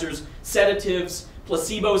 tranquilizers, sedatives,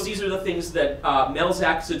 placebos. These are the things that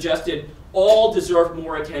Melzack suggested all deserved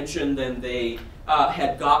more attention than they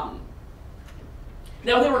had gotten.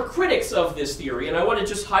 Now, there were critics of this theory, and I want to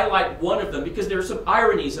just highlight one of them because there are some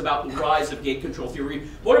ironies about the rise of gate control theory.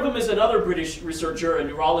 One of them is another British researcher, a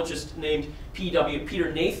neurologist named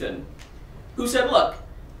Peter Nathan, who said, look,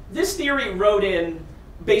 this theory wrote in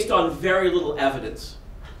based on very little evidence.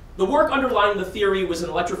 The work underlying the theory was an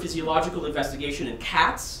electrophysiological investigation in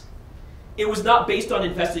cats. It was not based on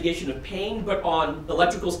investigation of pain, but on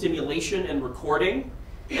electrical stimulation and recording.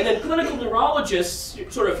 And then clinical neurologists,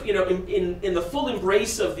 sort of, you know, in the full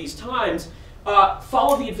embrace of these times,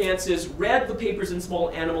 followed the advances, read the papers in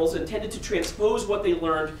small animals, and tended to transpose what they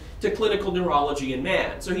learned to clinical neurology in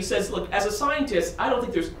man. So he says, look, as a scientist, I don't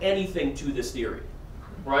think there's anything to this theory,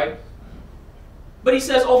 right? But he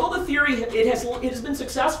says, although the theory it has been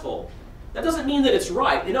successful, that doesn't mean that it's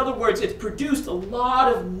right. In other words, it's produced a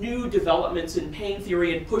lot of new developments in pain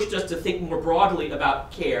theory and pushed us to think more broadly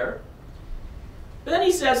about care. But then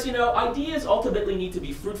he says, you know, ideas ultimately need to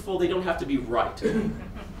be fruitful. They don't have to be right.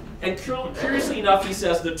 And curiously enough, he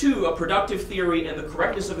says the two, a productive theory and the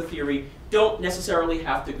correctness of a theory, don't necessarily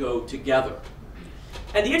have to go together.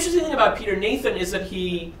 And the interesting thing about Peter Nathan is that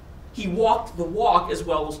he walked the walk as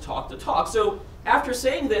well as talked the talk. So after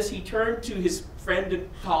saying this, he turned to his friend and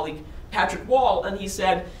colleague, Patrick Wall, and he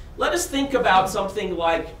said, let us think about something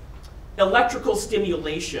like electrical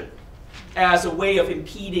stimulation as a way of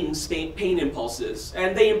impeding pain impulses.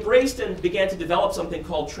 And they embraced and began to develop something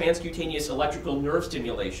called transcutaneous electrical nerve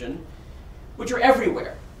stimulation, which are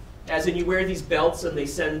everywhere. As in, you wear these belts and they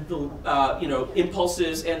send the you know,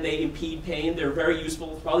 impulses and they impede pain. They're very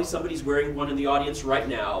useful. Probably somebody's wearing one in the audience right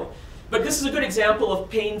now. But this is a good example of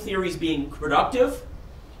pain theories being productive,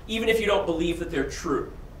 even if you don't believe that they're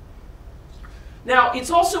true. Now, it's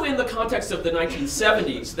also in the context of the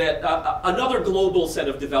 1970s that another global set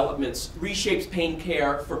of developments reshapes pain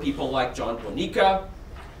care for people like John Bonica.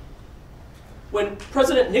 When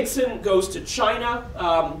President Nixon goes to China,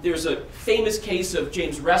 there's a famous case of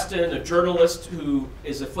James Reston, a journalist who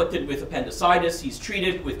is afflicted with appendicitis. He's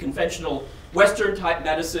treated with conventional Western-type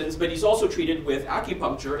medicines, but he's also treated with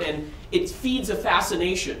acupuncture, and it feeds a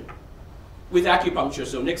fascination with acupuncture.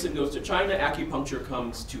 So Nixon goes to China, acupuncture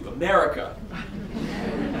comes to America.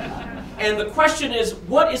 And the question is,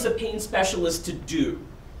 what is a pain specialist to do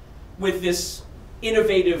with this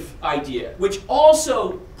innovative idea, which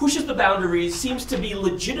also pushes the boundaries, seems to be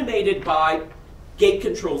legitimated by gate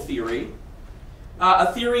control theory,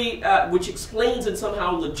 a theory which explains and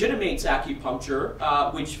somehow legitimates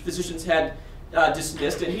acupuncture, which physicians had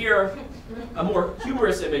dismissed. And here, a more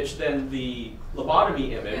humorous image than the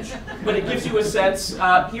lobotomy image, but it gives you a sense.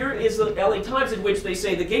 Here is the LA Times, in which they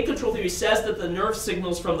say the gate control theory says that the nerve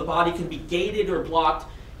signals from the body can be gated or blocked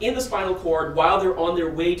in the spinal cord while they're on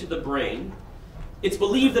their way to the brain. It's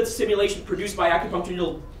believed that the stimulation produced by acupuncture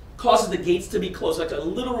needle causes the gates to be closed, like a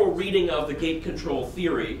literal reading of the gate control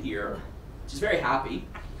theory here, which is very happy.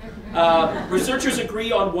 Researchers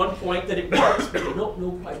agree on one point, that it works, but they don't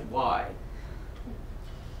know quite why.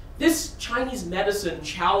 This Chinese medicine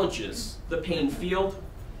challenges the pain field.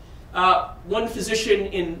 One physician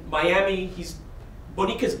in Miami,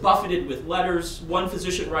 Bonica's buffeted with letters. One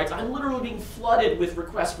physician writes, I'm literally being flooded with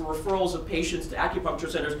requests for referrals of patients to acupuncture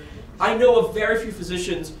centers. I know of very few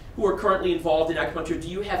physicians who are currently involved in acupuncture. Do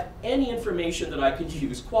you have any information that I can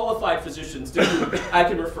use, qualified physicians to whom I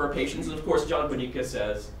can refer patients? And of course, John Bonica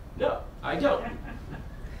says, no, I don't.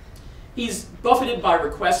 He's buffeted by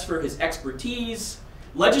requests for his expertise.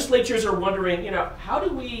 Legislatures are wondering, how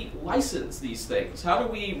do we license these things? How do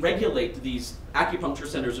we regulate these acupuncture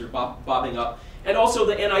centers that are bobbing up? And also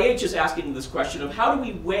the NIH is asking this question of how do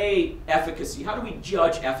we weigh efficacy? How do we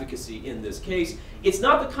judge efficacy in this case? It's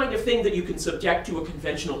not the kind of thing that you can subject to a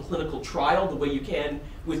conventional clinical trial the way you can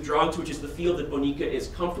with drugs, which is the field that Bonica is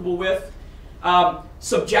comfortable with.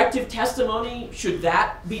 Subjective testimony, should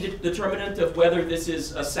that be the determinant of whether this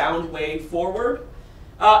is a sound way forward?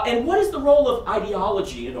 And what is the role of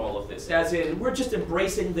ideology in all of this? As in, we're just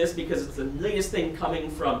embracing this because it's the latest thing coming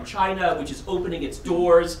from China, which is opening its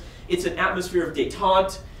doors. It's an atmosphere of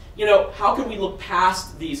détente. How can we look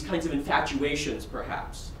past these kinds of infatuations,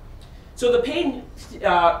 perhaps? So the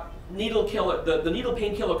needle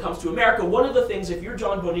painkiller comes to America. One of the things, if you're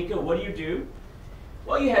John Bonica, what do?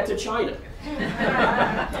 Well, you head to China,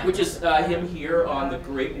 which is him here on the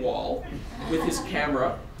Great Wall with his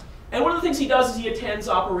camera. And one of the things he does is he attends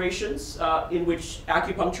operations in which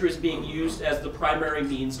acupuncture is being used as the primary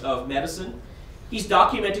means of medicine. He's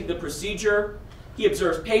documenting the procedure. He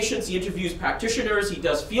observes patients. He interviews practitioners. He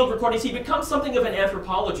does field recordings. He becomes something of an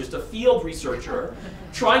anthropologist, a field researcher,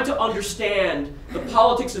 trying to understand the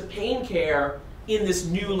politics of pain care in this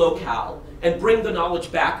new locale and bring the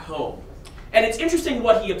knowledge back home. And it's interesting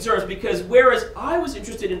what he observes because whereas I was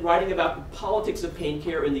interested in writing about the politics of pain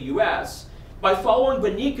care in the US, by following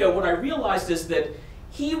Bonica, what I realized is that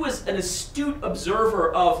he was an astute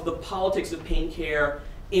observer of the politics of pain care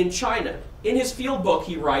in China. In his field book,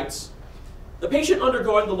 he writes, the patient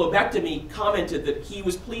undergoing the lobectomy commented that he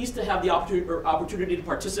was pleased to have the opportunity to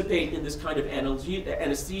participate in this kind of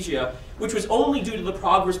anesthesia, which was only due to the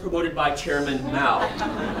progress promoted by Chairman Mao.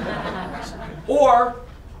 Or,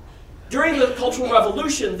 during the Cultural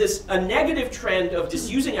Revolution, a negative trend of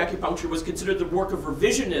disusing acupuncture was considered the work of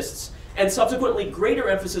revisionists, and subsequently greater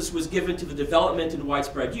emphasis was given to the development and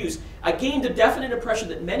widespread use. I gained a definite impression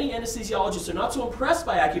that many anesthesiologists are not so impressed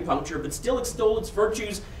by acupuncture, but still extol its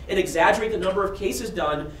virtues and exaggerate the number of cases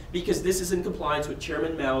done because this is in compliance with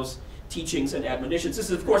Chairman Mao's teachings and admonitions. This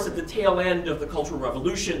is, of course, at the tail end of the Cultural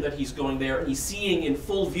Revolution that he's going there, and he's seeing in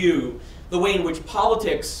full view the way in which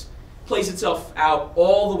politics plays itself out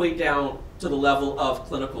all the way down to the level of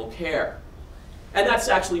clinical care. And that's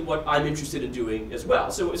actually what I'm interested in doing as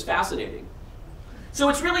well. So it was fascinating. So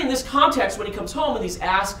it's really in this context when he comes home and he's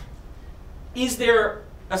asked, is there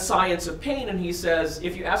a science of pain? And he says,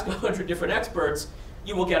 if you ask 100 different experts,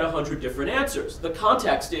 you will get 100 different answers. The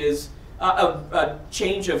context is a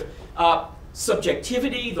change of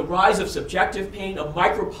subjectivity, the rise of subjective pain, a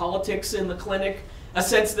micropolitics in the clinic, a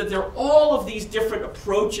sense that there are all of these different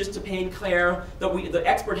approaches to pain care that the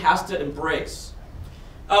expert has to embrace.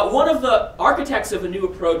 One of the architects of a new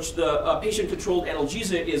approach, the patient-controlled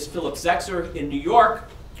analgesia, is Philip Zexer in New York.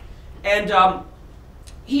 And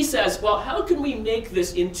he says, well, how can we make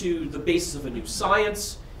this into the basis of a new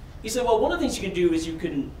science? He said, well, one of the things you can do is you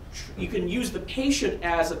can use the patient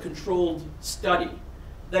as a controlled study.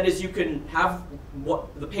 That is, you can have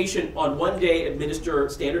the patient on one day administer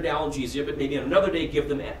standard analgesia, but maybe on another day give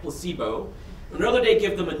them a placebo, another day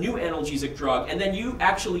give them a new analgesic drug, and then you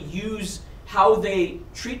actually use how they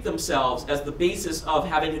treat themselves as the basis of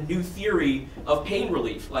having a new theory of pain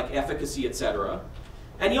relief, like efficacy, etc.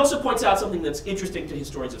 And he also points out something that's interesting to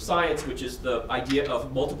historians of science, which is the idea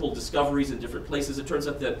of multiple discoveries in different places. It turns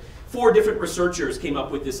out that 4 different researchers came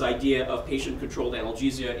up with this idea of patient-controlled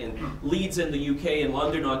analgesia in Leeds in the UK, in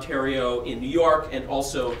London, Ontario, in New York, and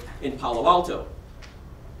also in Palo Alto.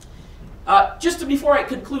 Before I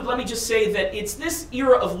conclude, let me just say that it's this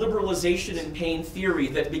era of liberalization in pain theory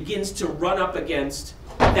that begins to run up against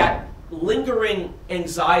that lingering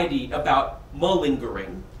anxiety about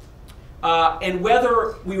malingering, and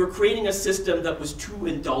whether we were creating a system that was too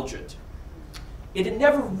indulgent. It had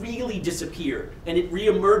never really disappeared, and it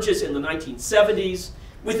reemerges in the 1970s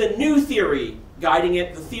with a new theory guiding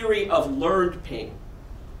it, the theory of learned pain.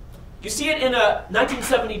 You see it in a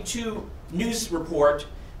 1972 news report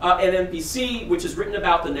at NBC, which is written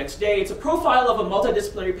about the next day. It's a profile of a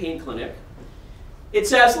multidisciplinary pain clinic. It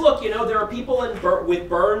says, look, there are people with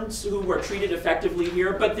burns who were treated effectively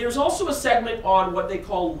here, but there's also a segment on what they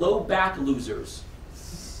call low back losers,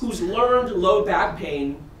 whose learned low back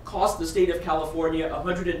pain cost the state of California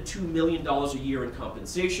 $102 million a year in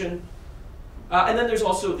compensation. And then there's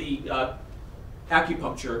also the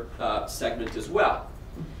acupuncture segment as well.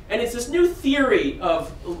 And it's this new theory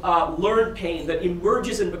of learned pain that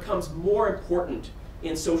emerges and becomes more important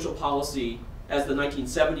in social policy as the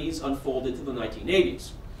 1970s unfold into the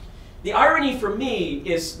 1980s. The irony for me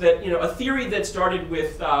is that a theory that started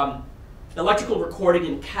with electrical recording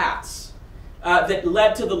in cats that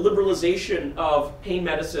led to the liberalization of pain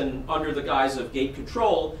medicine under the guise of gate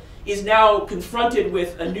control is now confronted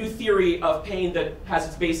with a new theory of pain that has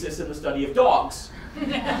its basis in the study of dogs.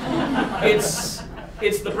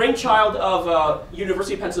 It's the brainchild of a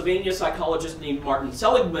University of Pennsylvania psychologist named Martin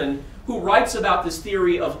Seligman, who writes about this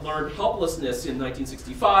theory of learned helplessness in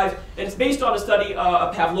 1965, and it's based on a study,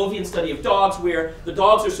 a Pavlovian study of dogs, where the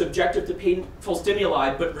dogs are subjected to painful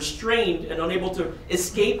stimuli, but restrained and unable to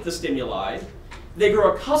escape the stimuli. They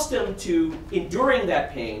grow accustomed to enduring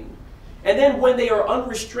that pain, and then when they are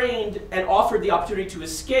unrestrained and offered the opportunity to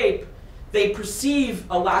escape, they perceive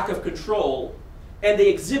a lack of control, and they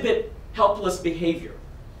exhibit helpless behavior,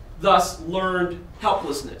 thus learned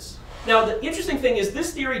helplessness. Now, the interesting thing is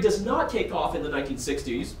this theory does not take off in the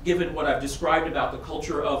 1960s, given what I've described about the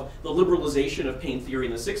culture of the liberalization of pain theory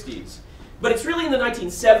in the 60s. But it's really in the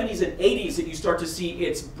 1970s and 80s that you start to see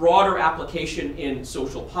its broader application in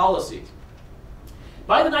social policy.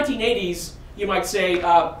 By the 1980s, you might say,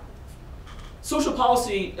 social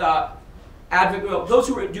policy those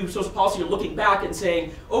who do social policy are looking back and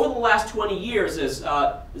saying, over the last 20 years, as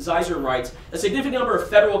Zeiser writes, a significant number of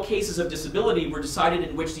federal cases of disability were decided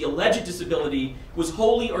in which the alleged disability was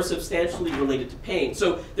wholly or substantially related to pain.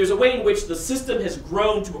 So there's a way in which the system has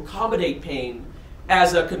grown to accommodate pain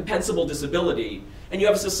as a compensable disability. And you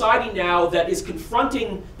have a society now that is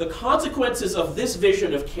confronting the consequences of this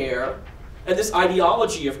vision of care and this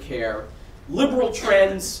ideology of care, liberal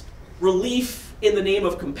trends, relief in the name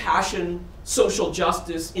of compassion, social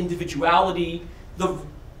justice, individuality,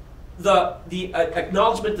 the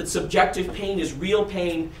acknowledgement that subjective pain is real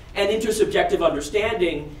pain, and intersubjective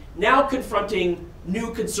understanding, now confronting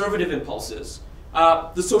new conservative impulses,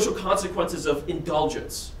 the social consequences of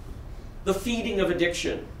indulgence, the feeding of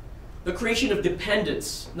addiction, the creation of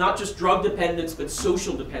dependence, not just drug dependence, but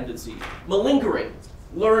social dependency, malingering,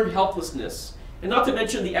 learned helplessness, and not to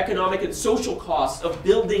mention the economic and social costs of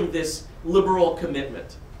building this liberal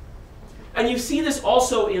commitment. And you see this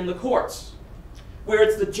also in the courts, where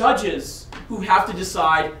it's the judges who have to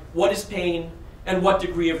decide what is pain and what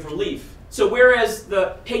degree of relief. So whereas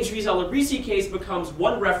the Page v. Zalabrisi case becomes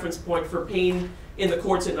one reference point for pain in the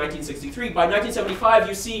courts in 1963, by 1975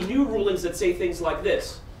 you see new rulings that say things like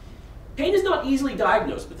this. Pain is not easily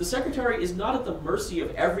diagnosed, but the Secretary is not at the mercy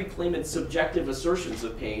of every claimant's subjective assertions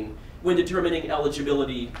of pain when determining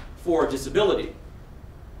eligibility for disability.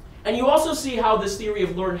 And you also see how this theory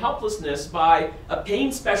of learned helplessness by a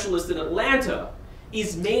pain specialist in Atlanta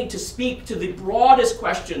is made to speak to the broadest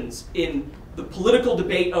questions in the political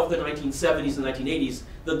debate of the 1970s and 1980s,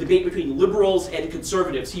 the debate between liberals and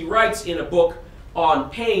conservatives. He writes in a book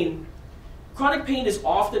on pain, chronic pain is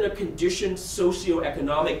often a conditioned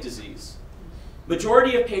socioeconomic disease.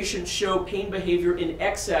 Majority of patients show pain behavior in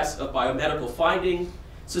excess of biomedical finding.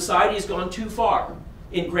 Society has gone too far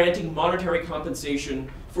in granting monetary compensation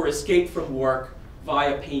for escape from work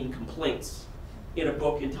via pain complaints, in a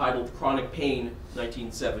book entitled Chronic Pain,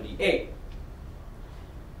 1978.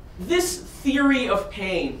 This theory of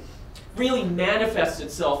pain really manifests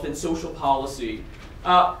itself in social policy.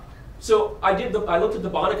 So I looked at the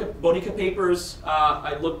Bonica papers,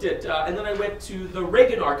 I looked at, and then I went to the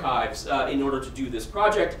Reagan archives in order to do this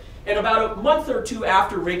project. And about a month or two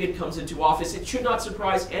after Reagan comes into office, it should not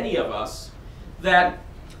surprise any of us that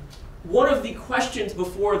one of the questions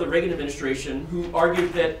before the Reagan administration, who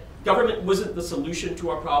argued that government wasn't the solution to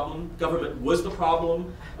our problem, government was the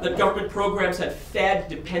problem, that government programs had fed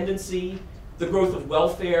dependency, the growth of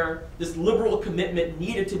welfare, this liberal commitment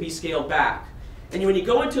needed to be scaled back. And when you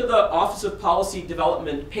go into the Office of Policy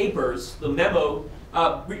Development papers, the memo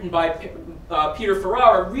written by Peter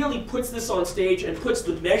Ferrara really puts this on stage and puts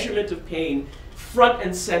the measurement of pain front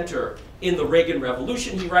and center in the Reagan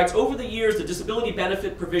Revolution. He writes, over the years, the disability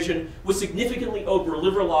benefit provision was significantly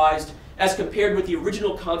over-liberalized as compared with the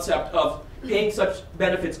original concept of paying such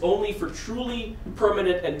benefits only for truly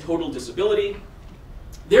permanent and total disability.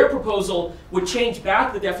 Their proposal would change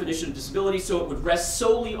back the definition of disability so it would rest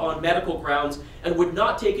solely on medical grounds and would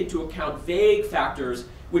not take into account vague factors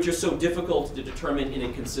which are so difficult to determine in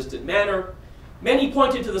a consistent manner. Many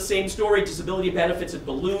pointed to the same story. Disability benefits had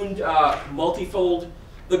ballooned multifold.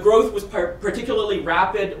 The growth was particularly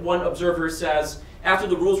rapid, one observer says, after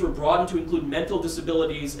the rules were broadened to include mental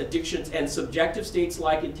disabilities, addictions, and subjective states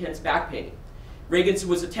like intense back pain. Reagan's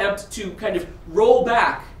attempt to kind of roll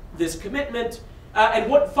back this commitment.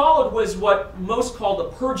 And what followed was what most call the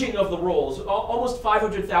purging of the rolls. Almost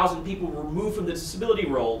 500,000 people were removed from the disability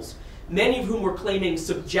rolls, many of whom were claiming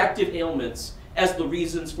subjective ailments as the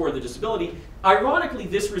reasons for the disability. Ironically,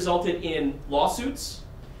 this resulted in lawsuits.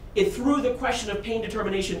 It threw the question of pain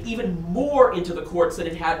determination even more into the courts than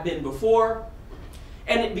it had been before.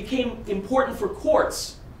 And it became important for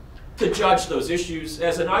courts to judge those issues.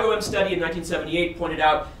 As an IOM study in 1978 pointed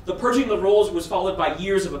out, the purging of the rolls was followed by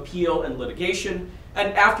years of appeal and litigation,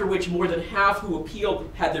 and after which more than half who appealed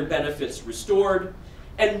had their benefits restored.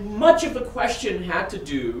 And much of the question had to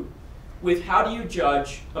do with how do you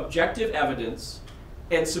judge objective evidence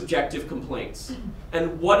and subjective complaints?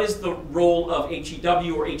 And what is the role of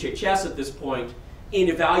HEW or HHS at this point in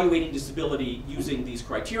evaluating disability using these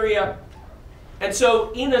criteria? And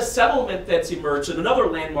so in a settlement that's emerged, in another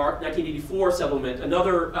landmark, 1984 settlement,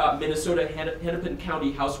 another Minnesota Hennepin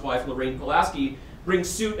County housewife, Lorraine Pulaski, brings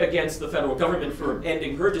suit against the federal government for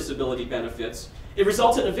ending her disability benefits. It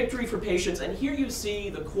results in a victory for patients, and here you see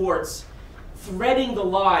the courts threading the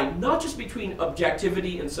line, not just between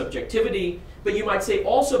objectivity and subjectivity, but you might say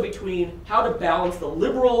also between how to balance the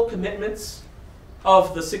liberal commitments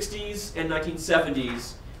of the 60s and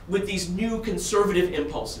 1970s with these new conservative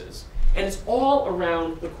impulses. And it's all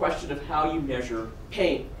around the question of how you measure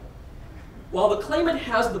pain. While the claimant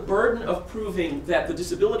has the burden of proving that the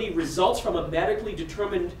disability results from a medically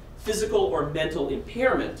determined physical or mental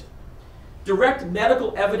impairment, direct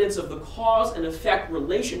medical evidence of the cause and effect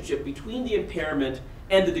relationship between the impairment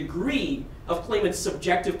and the degree of claimant's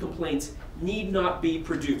subjective complaints need not be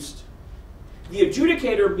produced. The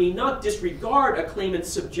adjudicator may not disregard a claimant's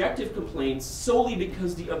subjective complaints solely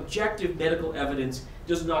because the objective medical evidence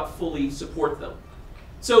does not fully support them.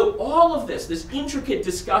 So all of this intricate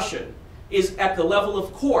discussion is at the level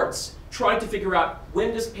of courts trying to figure out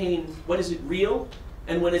when does pain, when is it real,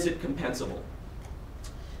 and when is it compensable.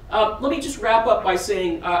 Let me just wrap up by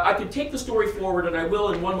saying I could take the story forward, and I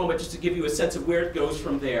will in one moment just to give you a sense of where it goes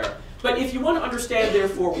from there. But if you want to understand,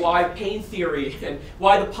 therefore, why pain theory and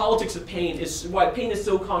why the politics of pain why pain is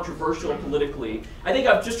so controversial politically, I think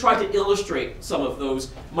I've just tried to illustrate some of those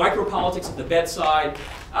micropolitics at the bedside,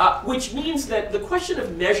 which means that the question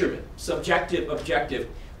of measurement, subjective, objective,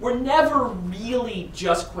 were never really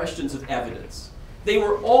just questions of evidence. They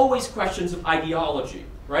were always questions of ideology,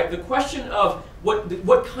 right? The question of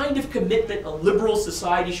what kind of commitment a liberal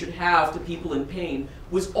society should have to people in pain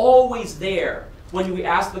was always there when we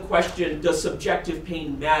asked the question, does subjective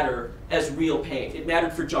pain matter as real pain? It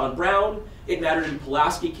mattered for John Brown, it mattered in the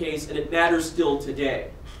Pulaski case, and it matters still today.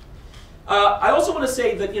 I also want to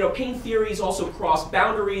say that pain theories also cross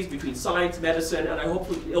boundaries between science, medicine, and I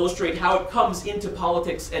hopefully illustrate how it comes into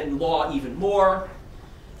politics and law even more,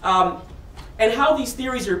 and how these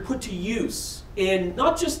theories are put to use in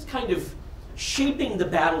not just kind of shaping the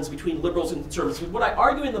battles between liberals and conservatives, but what I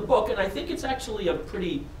argue in the book, and I think it's actually a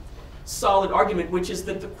pretty solid argument, which is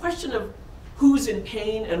that the question of who's in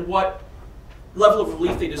pain and what level of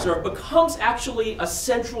relief they deserve becomes actually a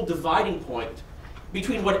central dividing point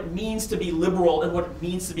between what it means to be liberal and what it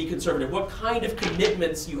means to be conservative. What kind of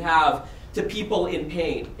commitments you have to people in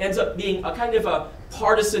pain ends up being a kind of a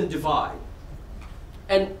partisan divide.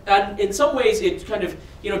 And in some ways, it kind of,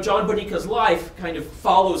 John Bonica's life kind of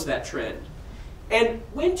follows that trend. And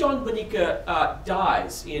when John Bonica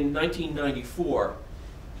dies in 1994,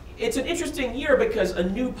 it's an interesting year because a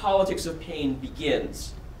new politics of pain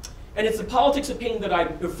begins. And it's the politics of pain that I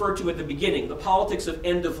referred to at the beginning, the politics of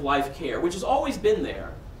end-of-life care, which has always been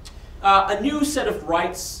there. A new set of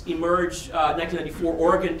rights emerged. 1994,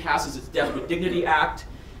 Oregon passes its Death with Dignity Act.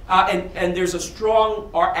 And there's a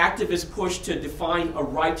strong activist push to define a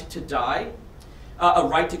right to die, a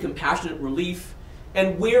right to compassionate relief.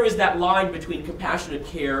 And where is that line between compassionate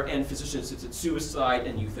care and physician-assisted suicide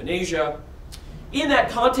and euthanasia? In that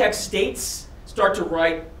context, states start to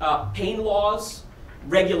write pain laws,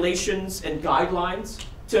 regulations, and guidelines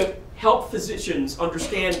to help physicians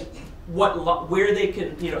understand where they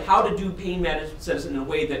can, how to do pain management in a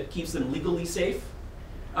way that keeps them legally safe.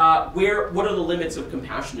 What are the limits of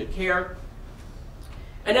compassionate care?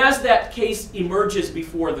 And as that case emerges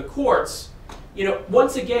before the courts,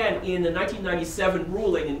 once again in the 1997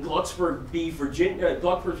 ruling in Glucksberg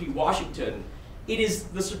v. Washington, it is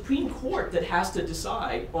the Supreme Court that has to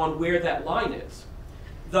decide on where that line is.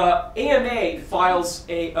 The AMA files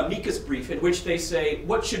an amicus brief in which they say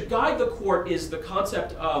what should guide the court is the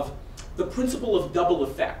concept of the principle of double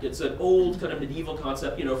effect. It's an old kind of medieval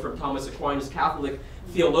concept, from Thomas Aquinas, Catholic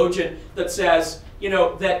theologian, that says,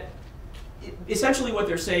 that essentially what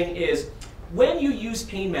they're saying is when you use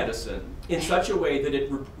pain medicine in such a way that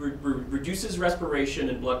it reduces respiration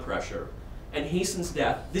and blood pressure and hastens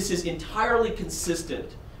death, this is entirely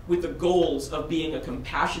consistent with the goals of being a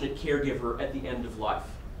compassionate caregiver at the end of life.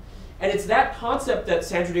 And it's that concept that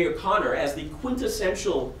Sandra Day O'Connor, as the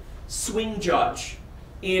quintessential swing judge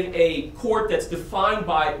in a court that's defined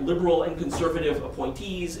by liberal and conservative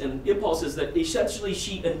appointees and impulses, that essentially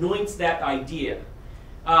she anoints that idea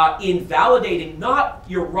in validating not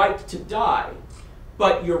your right to die,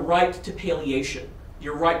 but your right to palliation,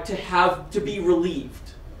 your right to be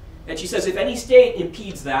relieved. And she says if any state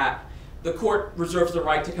impedes that, the court reserves the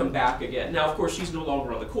right to come back again. Now, of course, she's no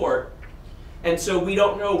longer on the court, and so we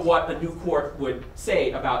don't know what a new court would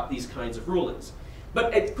say about these kinds of rulings.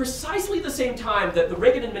 But at precisely the same time that the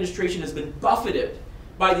Reagan administration has been buffeted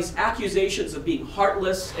by these accusations of being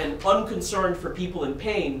heartless and unconcerned for people in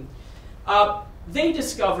pain, they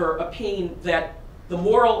discover a pain that the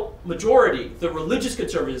moral majority, the religious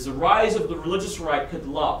conservatives, the rise of the religious right could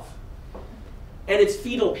love. And it's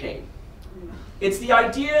fetal pain. It's the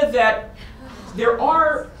idea that there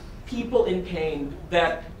are people in pain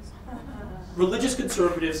that religious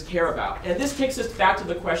conservatives care about. And this takes us back to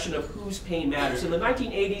the question of whose pain matters. In the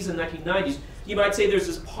 1980s and 1990s, you might say there's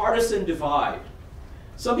this partisan divide.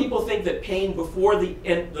 Some people think that pain before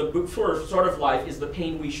before start of life is the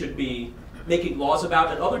pain we should be making laws about,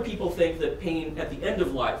 and other people think that pain at the end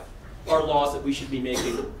of life are laws that we should be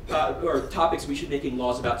making, or topics we should be making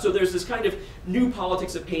laws about. So there's this kind of new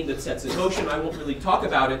politics of pain that sets in motion. I won't really talk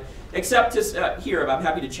about it, except to here, I'm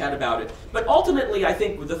happy to chat about it. But ultimately, I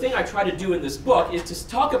think the thing I try to do in this book is to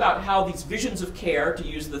talk about how these visions of care, to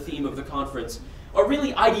use the theme of the conference, are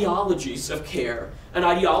really ideologies of care and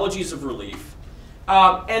ideologies of relief.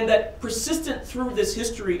 And that persistent through this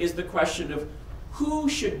history is the question of who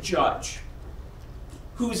should judge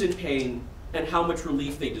who's in pain and how much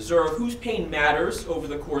relief they deserve, whose pain matters over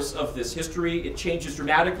the course of this history. It changes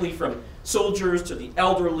dramatically from soldiers to the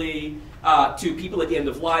elderly, to people at the end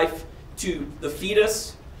of life, to the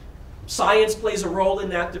fetus. Science plays a role in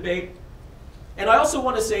that debate. And I also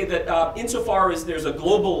want to say that insofar as there's a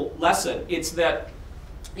global lesson, it's that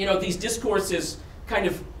these discourses kind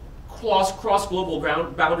of cross global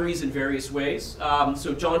boundaries in various ways.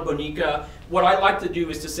 So John Bonica, what I like to do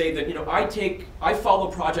is to say that I follow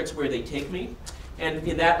projects where they take me, and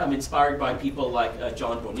in that I'm inspired by people like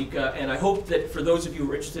John Bonica, and I hope that for those of you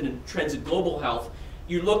who are interested in trends in global health,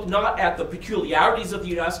 you look not at the peculiarities of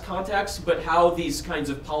the US context, but how these kinds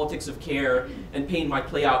of politics of care and pain might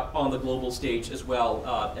play out on the global stage as well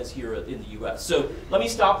as here in the US. So let me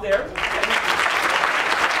stop there.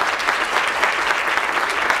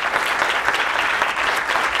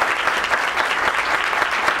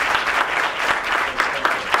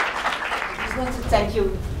 Thank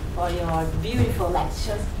you for your beautiful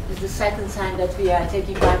lecture. It's the second time that we are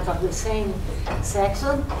taking part of the same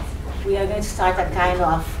section. We are going to start a kind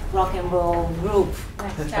of rock and roll group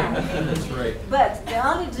next time. That's right. But the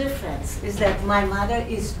only difference is that my mother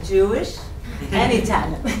is Jewish and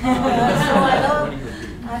Italian. So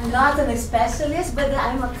I'm not an specialist, but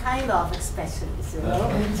I'm a kind of a specialist,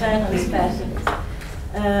 internal specialist.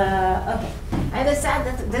 Okay. I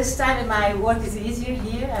decided that this time my work is easier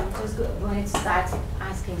here. I'm just going to start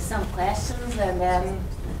asking some questions and then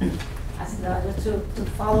ask the other to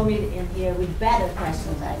follow me in here with better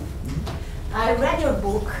questions. I read your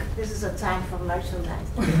book. This is a time for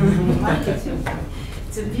merchandising. Marketing.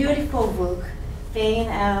 It's a beautiful book, Pain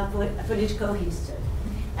and Political History.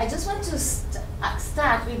 I just want to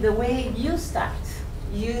start with the way you start,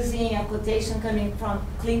 using a quotation coming from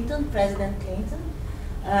President Clinton,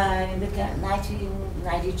 in the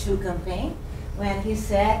 1992 campaign, when he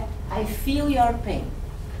said, "I feel your pain."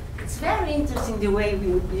 It's very interesting the way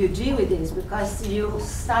you deal with this, because you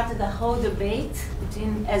started a whole debate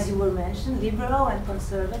between, as you were mentioned, liberal and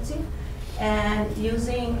conservative, and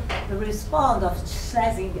using the response of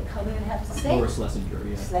Schlesinger, how do you have to say? Or Schlesinger,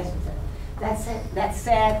 yeah. Schlesinger. That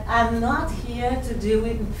said, "I'm not here to deal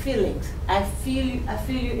with feelings. I feel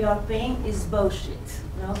your pain is bullshit."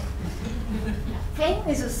 No? Pain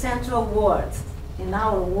is a central word in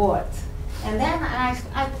our world. And then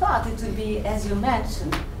I thought it would be, as you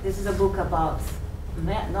mentioned, this is a book about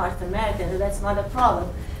North America, and that's not a problem.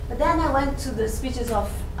 But then I went to the speeches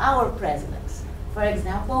of our presidents. For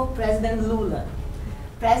example, President Lula.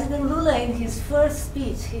 President Lula, in his first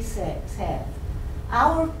speech, he said,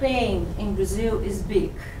 "Our pain in Brazil is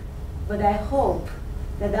big, but I hope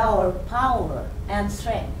that our power and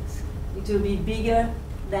strength, it will be bigger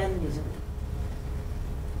than misery."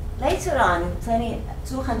 Later on, in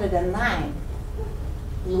 2009,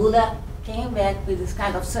 Lula came back with this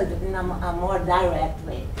kind of subject in a more direct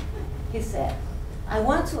way. he said, I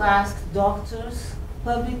want to ask doctors,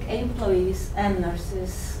 public employees, and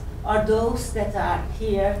nurses, or those that are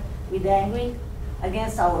here with angry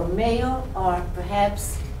against our mayor, or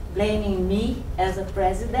perhaps blaming me as a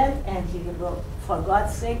president, and he wrote, for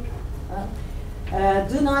God's sake,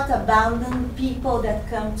 do not abandon people that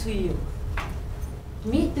come to you.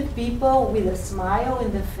 Meet the people with a smile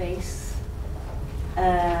in the face,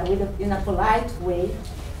 in a polite way,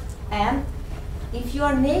 and if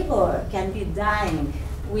your neighbor can be dying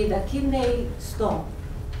with a kidney stone,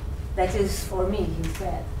 that is for me, he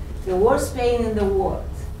said, the worst pain in the world.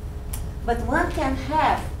 But one can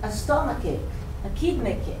have a stomach ache, a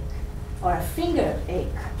kidney ache, or a finger ache,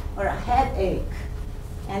 or a headache.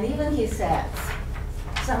 And even he said,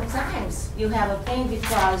 sometimes you have a pain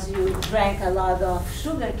because you drank a lot of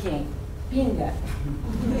sugar cane, pinga.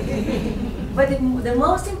 But the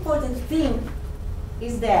most important thing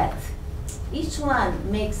is that each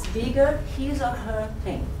one makes bigger his or her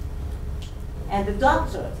pain. And the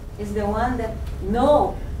doctor is the one that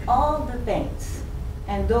knows all the pains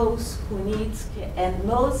and those who need care, and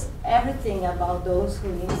knows everything about those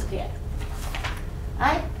who need care.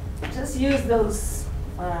 I just use those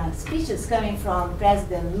speeches coming from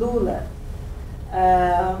President Lula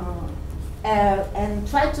and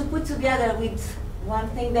try to put together with one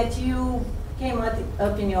thing that you came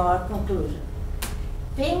up in your conclusion.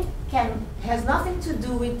 Pain has nothing to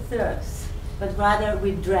do with thirst, but rather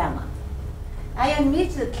with drama. I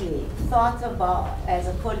immediately thought about, as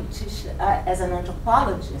a politician, as an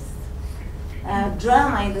anthropologist,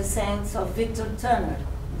 drama in the sense of Victor Turner,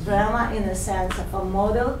 drama in the sense of a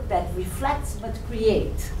model that reflects but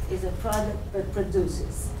creates, is a product that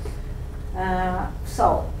produces.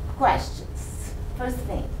 So, questions. First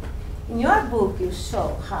thing, in your book you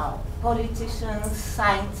show how politicians,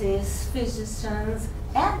 scientists, physicians,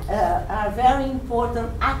 and are very important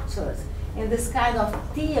actors in this kind of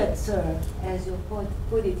theater, as you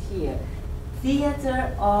put it here,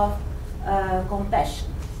 theater of compassion.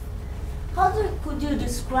 How could you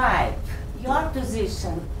describe your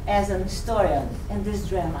position as an historian in this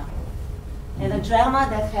drama? And a drama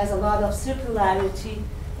that has a lot of circularity,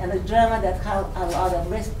 and a drama that has a lot of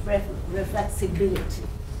reflexibility.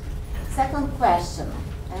 Second question,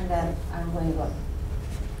 and then I'm going to go.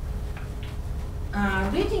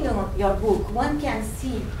 Reading your book, one can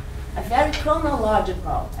see a very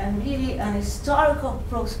chronological and really an historical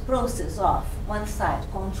process of one side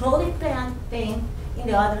controlling pain, in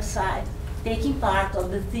the other side taking part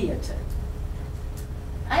of the theater.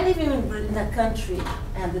 I live in a country,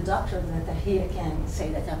 and the doctors that are here can say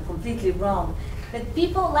that I'm completely wrong, that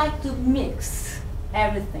people like to mix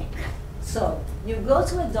everything. So you go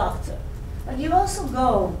to a doctor, but you also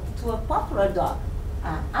go to a popular doctor,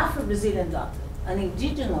 an Afro-Brazilian doctor, an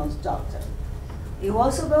indigenous doctor. You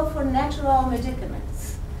also go for natural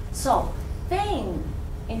medicaments. So pain,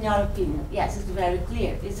 in your opinion, yes, it's very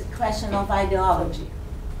clear, it's a question of ideology.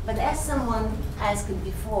 But as someone asked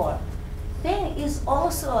before, pain is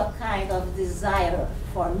also a kind of desire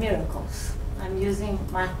for miracles. I'm using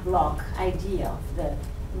Mark Bloch's idea of the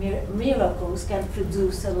miracles can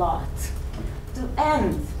produce a lot. To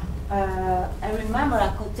end, I remember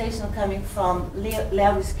a quotation coming from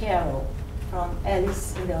Lewis Carroll, from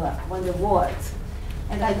Alice in Wonderworld.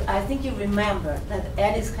 And I think you remember that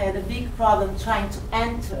Alice had a big problem trying to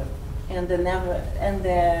enter in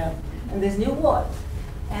this new world.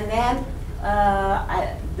 And then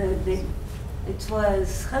it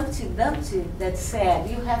was Humpty Dumpty that said,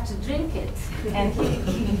 you have to drink it. And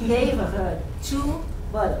he gave her 2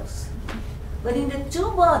 bottles. But in the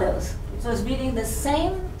 2 bottles, it was reading the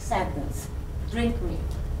same sentence, drink me.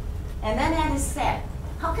 And then Alice said,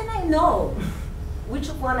 how can I know which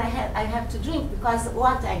one I have to drink? Because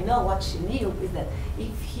what I know, what she knew, is that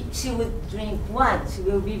if she would drink one, she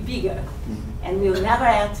will be bigger and will never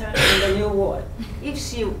enter in the new world. If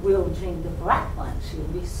she will drink the black one, she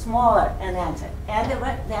will be smaller and enter. And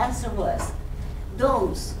the answer was,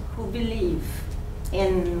 those who believe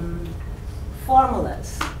in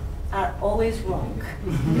formulas are always wrong.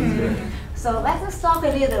 So let us talk a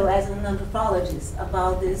little as an anthropologist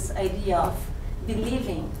about this idea of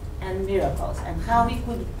believing and miracles, and how we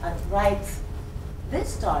could write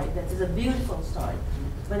this story that is a beautiful story,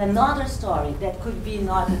 but another story that could be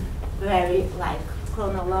not very like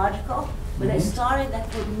chronological, but a story that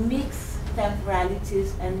could mix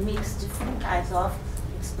temporalities and mix different kinds of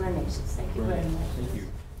explanations. Thank you very much. Thank you.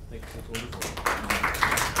 Thank you. That's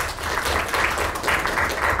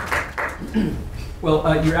wonderful.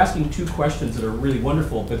 Well, you're asking 2 questions that are really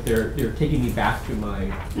wonderful, but they're taking me back to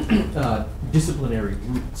my disciplinary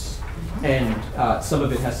roots. And some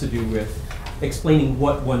of it has to do with explaining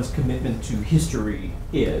what one's commitment to history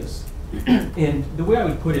is. And the way I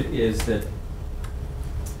would put it is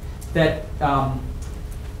that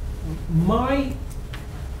my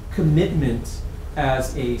commitment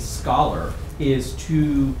as a scholar is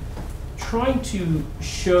to trying to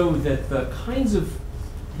show that the kinds of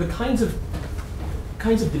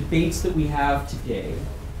debates that we have today,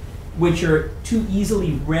 which are too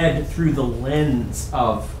easily read through the lens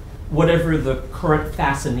of whatever the current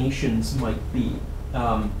fascinations might be.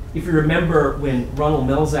 If you remember when Ronald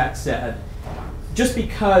Melzack said, just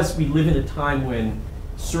because we live in a time when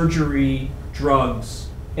surgery, drugs,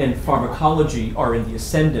 and pharmacology are in the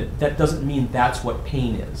ascendant, that doesn't mean that's what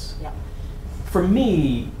pain is. Yeah. For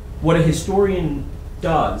me, what a historian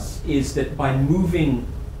does is that by moving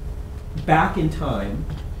back in time,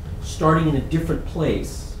 starting in a different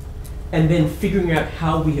place, and then figuring out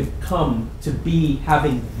how we have come to be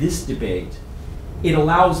having this debate, it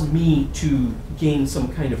allows me to gain some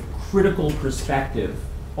kind of critical perspective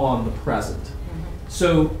on the present.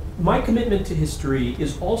 So my commitment to history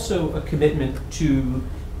is also a commitment to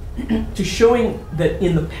showing that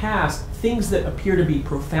in the past, things that appear to be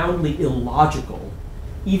profoundly illogical,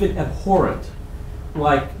 even abhorrent,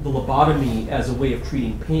 like the lobotomy as a way of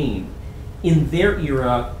treating pain, in their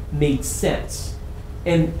era made sense.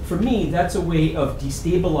 And for me, that's a way of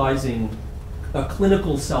destabilizing a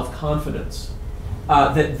clinical self-confidence,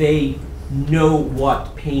 that they know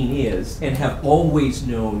what pain is and have always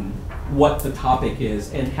known what the topic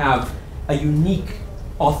is and have a unique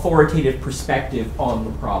authoritative perspective on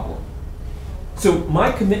the problem. So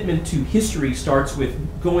my commitment to history starts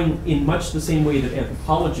with going in much the same way that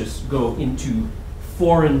anthropologists go into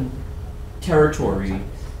foreign territory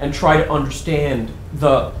and try to understand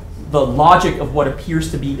the logic of what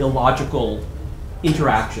appears to be illogical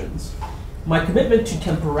interactions. My commitment to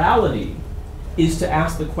temporality is to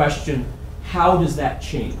ask the question, how does that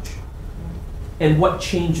change? And what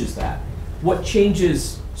changes that? What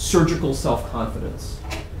changes surgical self-confidence?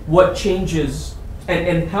 What changes,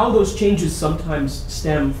 and how those changes sometimes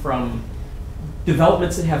stem from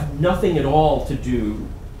developments that have nothing at all to do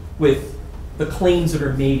with the claims that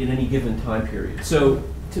are made in any given time period. So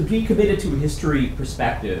to be committed to a history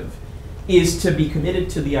perspective is to be committed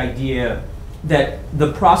to the idea that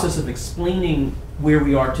the process of explaining where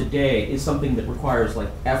we are today is something that requires like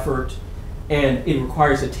effort, and it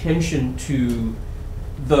requires attention to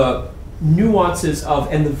the nuances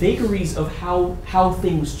of and the vagaries of how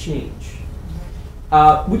things change.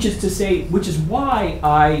 Which is why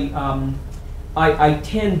I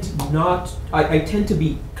tend to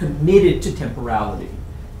be committed to temporality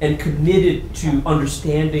and committed to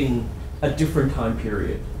understanding a different time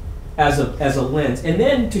period as a lens, and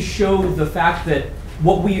then to show the fact that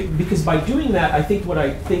because by doing that, I think what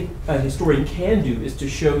I think a historian can do is to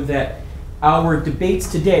show that our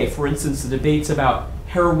debates today, for instance, the debates about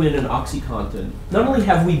heroin and OxyContin, not only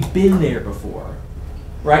have we been there before,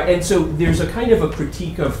 right? And so there's a kind of a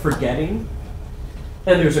critique of forgetting,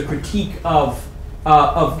 and there's a critique of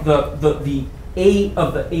the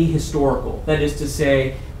ahistorical. That is to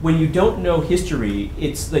say, when you don't know history,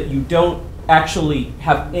 it's that you don't actually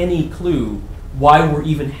have any clue why we're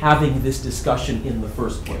even having this discussion in the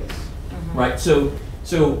first place, right? So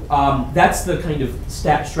that's the kind of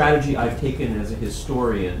strategy I've taken as a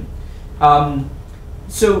historian.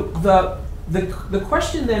 So the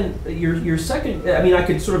question then, your second, I mean, I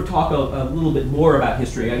could sort of talk a little bit more about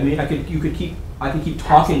history. I mean, I could keep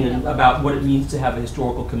talking about what it means to have a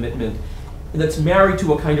historical commitment that's married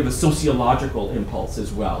to a kind of a sociological impulse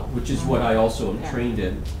as well, which is what I also am trained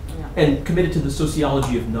in, and committed to the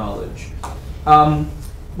sociology of knowledge.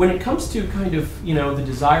 When it comes to kind of, the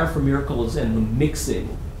desire for miracles and the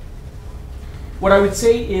mixing, what I would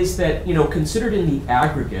say is that, considered in the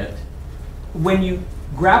aggregate, when you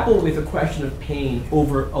grapple with a question of pain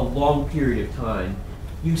over a long period of time,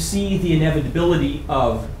 you see the inevitability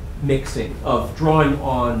of mixing, of drawing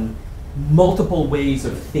on multiple ways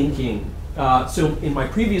of thinking. So in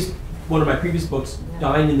one of my previous books,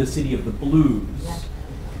 Dying in the City of the Blues,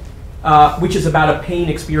 which is about a pain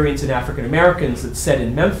experience in African Americans that's set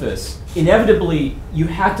in Memphis, inevitably you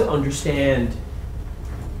had to understand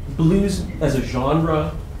blues as a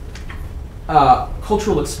genre,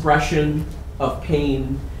 cultural expression of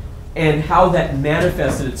pain, and how that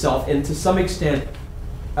manifested itself and to some extent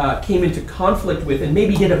came into conflict with and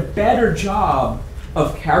maybe did a better job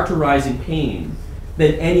of characterizing pain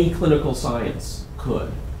than any clinical science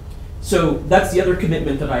could. So that's the other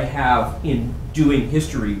commitment that I have in doing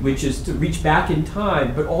history, which is to reach back in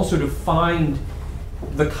time, but also to find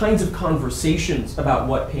the kinds of conversations about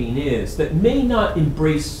what pain is that may not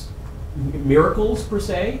embrace miracles per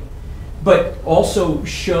se, but also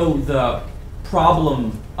show the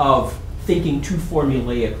problem of thinking too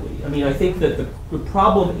formulaically. I mean, I think that the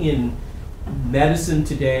problem in medicine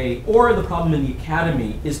today, or the problem in the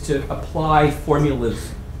academy, is to apply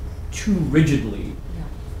formulas too rigidly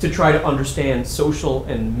to try to understand social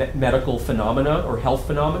and medical phenomena or health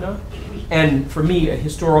phenomena. And for me, a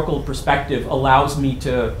historical perspective allows me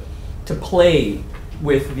to play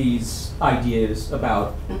with these ideas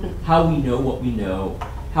about how we know what we know,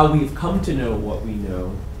 how we've come to know what we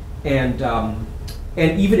know, and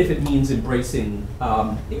even if it means embracing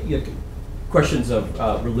questions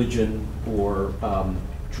of religion or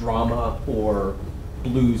drama or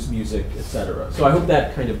blues music, etc. So I hope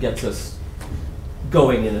that kind of gets us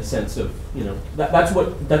going in a sense of, you know, that's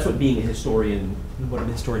what being a historian, what a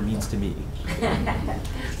historian means to me. So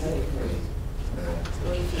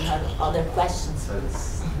if you have other questions,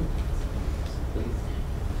 please.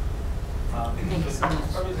 Thank you so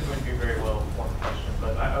much. Probably isn't going to be a very well-formed question,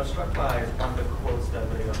 but I was struck by one of the quotes that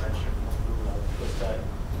Leo mentioned from Lula, was that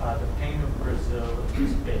the pain of Brazil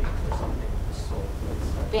is big or something of the sort.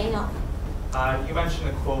 Pain of? You mentioned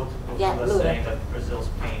a quote of Lula saying that Brazil's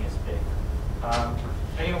pain is big.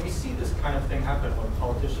 And you know, we see this kind of thing happen when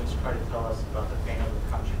politicians try to tell us about the pain of the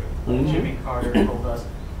country. Jimmy Carter told us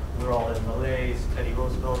we're all in malaise. Teddy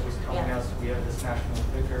Roosevelt was telling us we have this national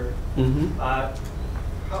vigor.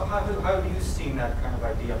 How have you seen that kind of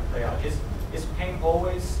idea play out? Is pain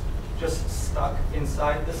always just stuck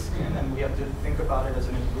inside the skin and we have to think about it as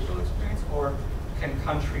an individual experience, or can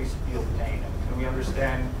countries feel pain? And can we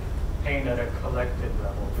understand pain at a collective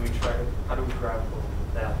level? How do we grapple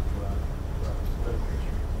with that throughout the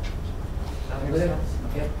picture? Does that make sense?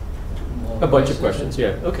 A bunch of questions,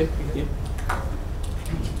 yeah. Okay. Yeah.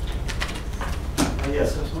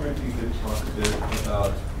 Yes, I was wondering if you could talk a bit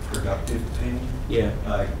about productive pain. Yeah.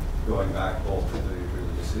 Going back both to the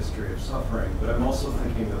religious history of suffering, but I'm also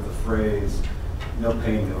thinking of the phrase "no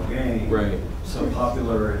pain, no gain." Right. So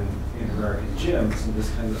popular in American gyms, and this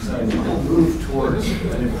kind of saying people move towards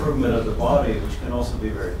an improvement of the body, which can also be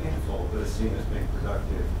very painful, but is seen as being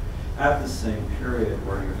productive at the same period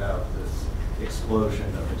where you have this explosion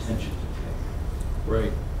of attention to pain.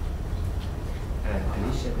 Right.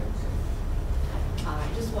 I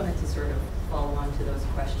just wanted to sort of follow on to those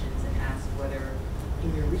questions and ask whether,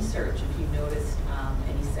 in your research, if you noticed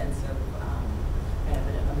any sense of kind of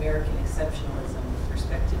an American exceptionalism with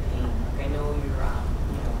respect to pain. Like I know you're,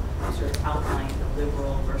 you sort of outlined the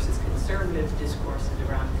liberal versus conservative discourses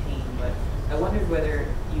around pain, but I wondered whether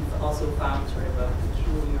you've also found sort of a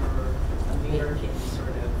peculiar American sort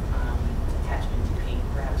of attachment to pain,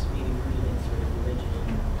 perhaps maybe rooted in sort of religion,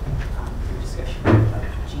 through discussion of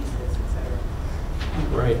Jesus, etc.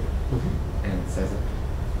 Right. And Cesar.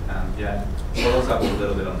 Yeah, follows up a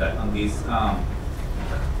little bit on that. On these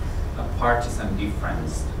partisan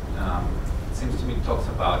difference, it seems to me talks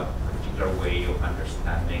about a particular way of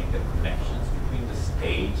understanding the connections between the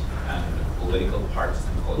state and the political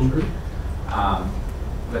partisan culture.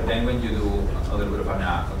 But then when you do a little bit of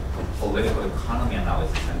a political economy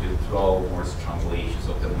analysis and you throw more strongly issues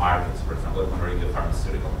of the markets, for example, when we're in the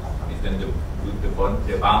pharmaceutical companies, then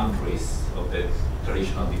the boundaries of the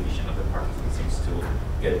traditional division of the partisan seems to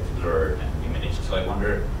get blurred and diminished. So I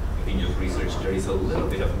wonder if in your research there is a little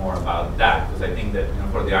bit of more about that, because I think that, you know,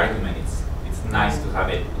 for the argument it's nice to have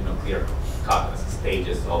it, you know, clear cut as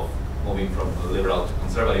stages of moving from liberal to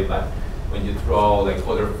conservative, but when you throw like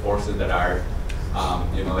other forces that are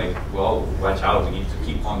you know, like, well, watch out, we need to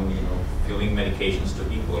keep on, you know, filling medications to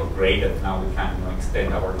people, or great that now we can, you know,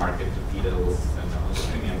 extend our market to pills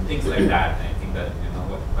and things like that. And I think that, you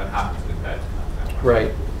know, what happens with that.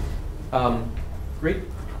 Right. Great.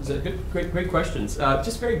 Great questions.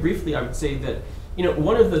 Just very briefly, I would say that, you know,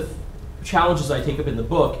 one of the challenges I take up in the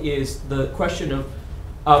book is the question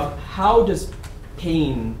of how does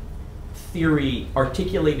pain theory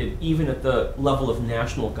articulated even at the level of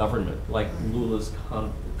national government, like Lula's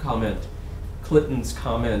comment, Clinton's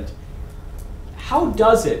comment, how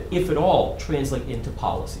does it, if at all, translate into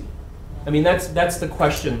policy? I mean, that's the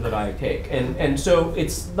question that I take. And so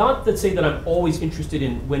it's not to say that I'm always interested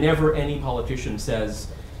in whenever any politician says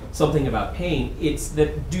something about pain, it's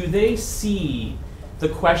that do they see the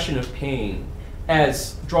question of pain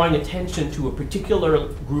as drawing attention to a particular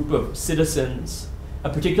group of citizens, a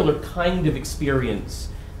particular kind of experience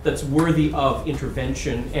that's worthy of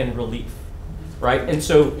intervention and relief, right? And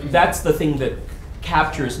so that's the thing that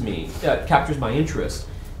captures me, captures my interest.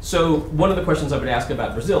 So one of the questions I would ask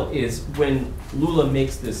about Brazil is when Lula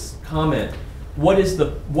makes this comment, what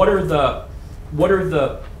are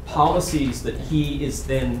the policies that he is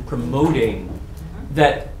then promoting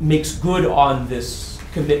that makes good on this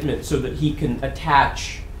commitment so that he can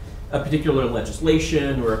attach a particular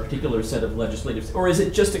legislation or a particular set of legislative, or is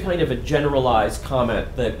it just a kind of a generalized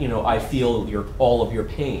comment that, you know, I feel all of your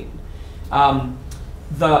pain?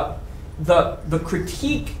 The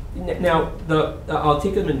critique, now I'll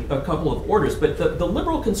take them in a couple of orders, but the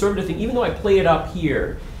liberal conservative thing, even though I play it up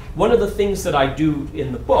here, one of the things that I do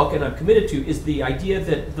in the book, and I'm committed to, is the idea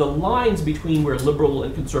that the lines between where liberal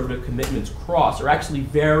and conservative commitments cross are actually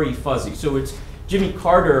very fuzzy. So it's Jimmy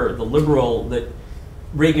Carter, the liberal that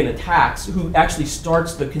Reagan attacks, who actually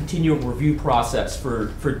starts the continuum review process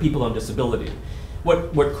for people on disability.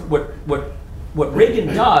 What Reagan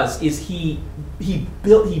does is he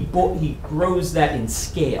grows that in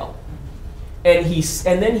scale, and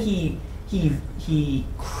then he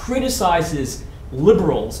criticizes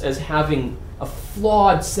liberals as having a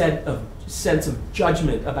flawed sense of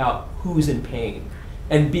judgment about who's in pain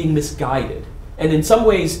and being misguided. And in some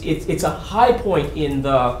ways, it's a high point in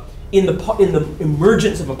the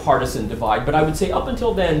emergence of a partisan divide. But I would say up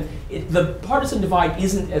until then, the partisan divide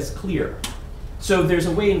isn't as clear. So there's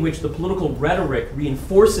a way in which the political rhetoric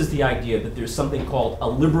reinforces the idea that there's something called a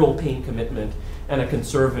liberal pain commitment and a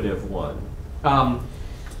conservative one. I'll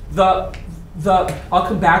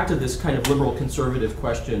come back to this kind of liberal conservative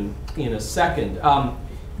question in a second.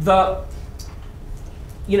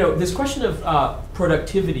 This question of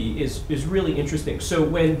productivity is really interesting. So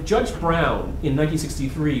when Judge Brown in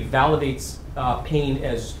 1963 validates pain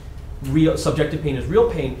as real, subjective pain as real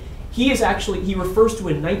pain, he refers to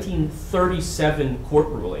a 1937 court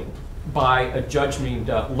ruling by a judge named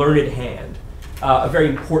Learned Hand, a very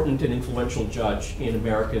important and influential judge in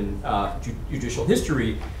American judicial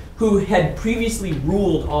history, who had previously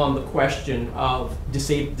ruled on the question of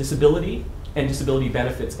disability and disability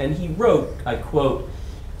benefits. And he wrote, I quote,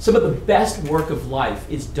 "Some of the best work of life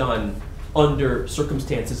is done under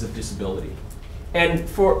circumstances of disability." And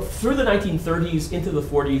through the 1930s into the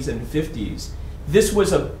 40s and 50s, this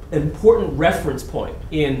was an important reference point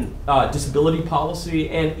in disability policy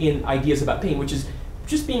and in ideas about pain, which is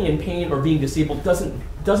just being in pain or being disabled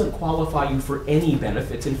doesn't qualify you for any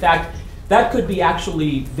benefits. In fact, that could be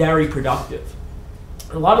actually very productive.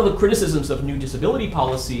 A lot of the criticisms of new disability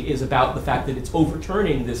policy is about the fact that it's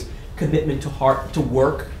overturning this commitment to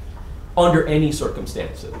work under any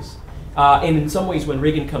circumstances. And in some ways, when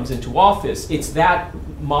Reagan comes into office, it's that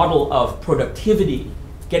model of productivity,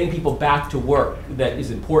 getting people back to work, that is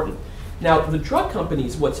important. Now, the drug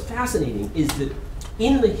companies, what's fascinating is that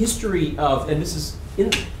in the history of, and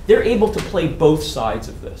they're able to play both sides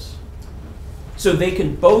of this. So they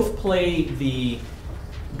can both play the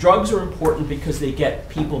drugs are important because they get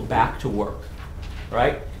people back to work,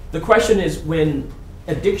 right? The question is, when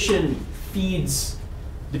addiction feeds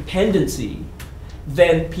dependency,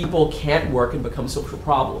 then people can't work and become social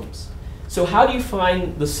problems. So how do you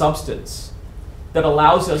find the substance that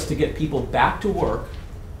allows us to get people back to work,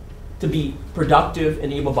 to be productive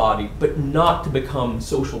and able-bodied, but not to become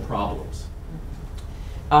social problems?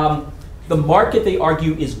 The market, they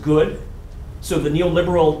argue, is good. So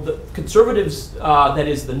the conservatives, that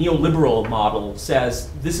is the neoliberal model, says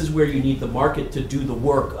this is where you need the market to do the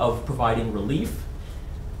work of providing relief.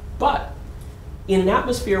 But in an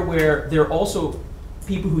atmosphere where there are also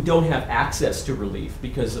people who don't have access to relief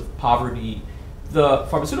because of poverty, the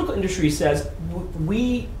pharmaceutical industry says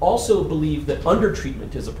we also believe that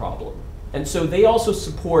undertreatment is a problem. And so they also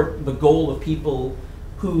support the goal of people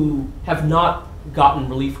who have not gotten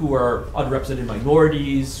relief, who are underrepresented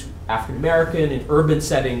minorities, African American, in urban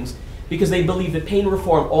settings, because they believe that pain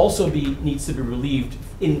reform also needs to be relieved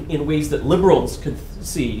in ways that liberals could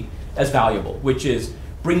see as valuable, which is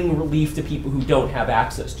bringing relief to people who don't have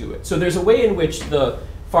access to it. So there's a way in which the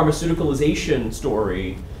pharmaceuticalization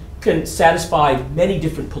story can satisfy many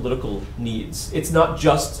different political needs. It's not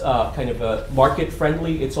just kind of a market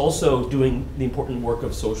friendly, it's also doing the important work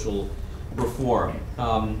of social reform.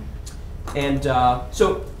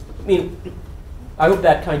 So, I mean, I hope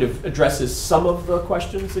that kind of addresses some of the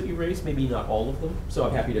questions that you raised, maybe not all of them, so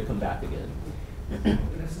I'm happy to come back again.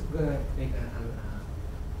 Let's make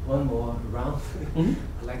one more round. Mm-hmm.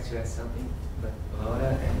 I'd like to add something, but Laura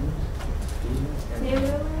and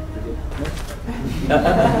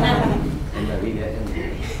Maria and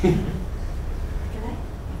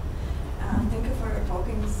thank you for your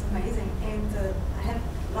talking, it's amazing. And I have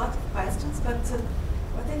a lot of questions, but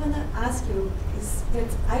what I want to ask you is that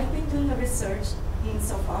I've been doing a research in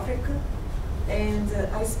South Africa, and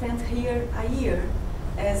I spent here a year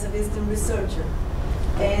as a visiting researcher.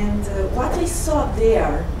 And what I saw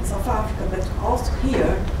there in South Africa, but also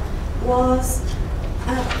here, was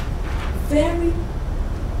a very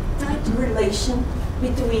tight relation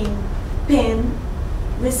between pain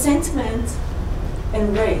resentment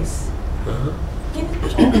and race. Can you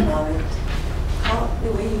talk about it? How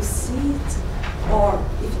the way you see it, or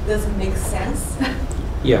if it doesn't make sense?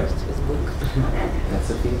 Yeah. That's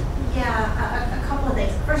a thing. Yeah, a couple of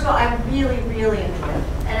things. First of all, I really, really enjoyed it.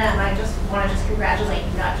 And I just want to congratulate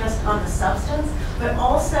you, not just on the substance, but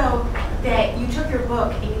also that you took your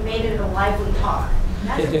book and you made it a lively talk.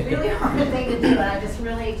 That's a really hard thing to do, and I just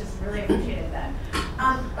really appreciated that.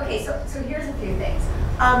 Okay, so here's a few things.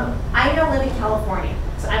 I now live in California,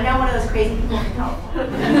 so I'm now one of those crazy people in California.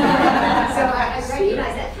 So I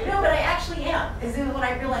recognize that. No, but I actually am. Is what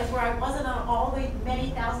I realized, where I wasn't on all the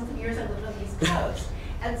many thousands of years I lived on the East Coast.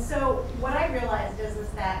 And so what I realized is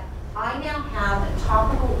that I now have a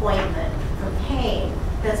topical ointment for pain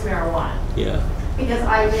that's marijuana. Yeah. Because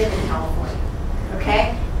I live in California,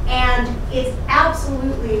 okay? And it's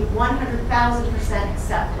absolutely 100,000%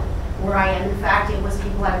 accepted where I am. In fact, it was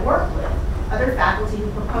people I work with, other faculty,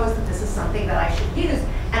 who proposed that this is something that I should use,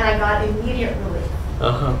 and I got immediate relief.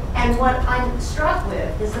 And what I'm struck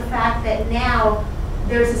with is the fact that now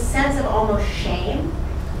there's a sense of almost shame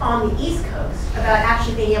on the East Coast about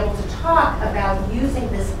actually being able to talk about using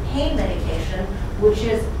this pain medication, which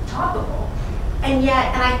is topical. And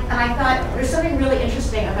yet, and I thought there's something really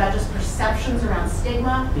interesting about just perceptions around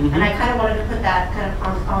stigma, and I kind of wanted to put that kind of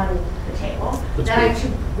on the table. Then I have two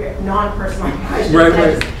non-personal questions.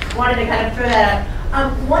 I just wanted to kind of throw that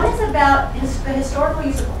out. One is about the historical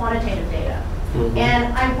use of quantitative data.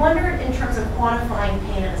 And I wondered in terms of quantifying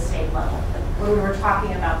pain at a state level, when we were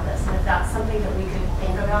talking about this, and if that's something that we could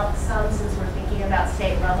think about some, since we're thinking about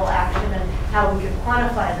state level action and how we could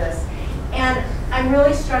quantify this. And I'm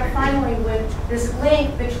really struck finally with this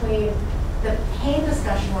link between the pain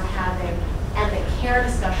discussion we're having and the care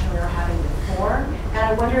discussion we were having before. And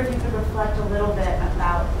I wonder if you could reflect a little bit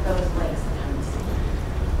about those links behind the scenes.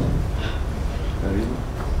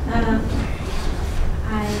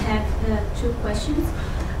 I have two questions.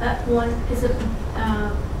 One is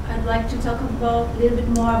I'd like to talk about a little bit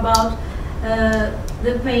more about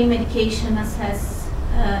the pain medication access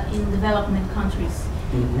in development countries.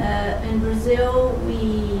 In Brazil,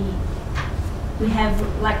 we have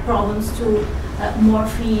like problems to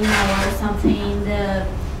morphine or something in the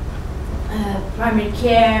primary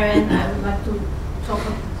care, and I would like to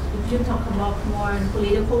talk about more in a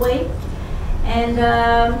political way. And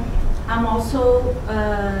I'm also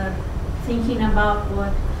thinking about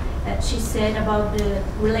what she said about the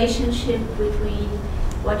relationship between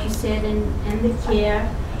what you said and the care.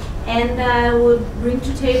 And I would bring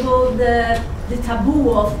to table the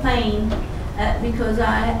taboo of pain, because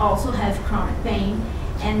I also have chronic pain,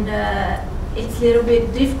 and it's a little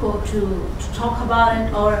bit difficult to talk about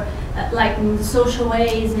it, or like in the social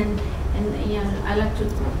ways, and you know, I like to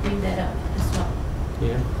bring that up as well.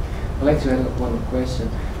 Yeah. I'd like to add one question.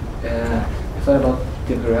 I thought about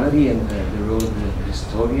temporality and the role of the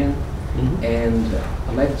historian, and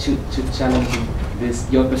I'd like to challenge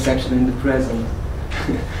your perception in the present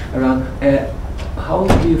around how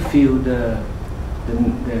do you feel in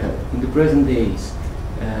the present days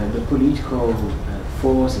the political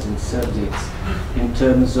forces and subjects in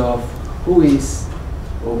terms of who is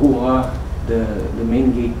or who are the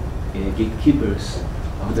main gatekeepers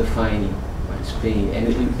of defining what is pain, and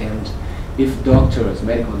if doctors,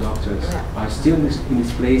 medical doctors, are still in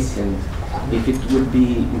this place, and if it would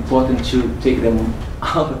be important to take them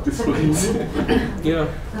out of this place. Yeah.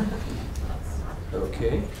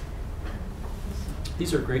 Okay.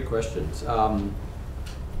 These are great questions.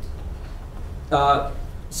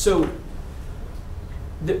 So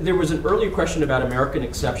there was an earlier question about American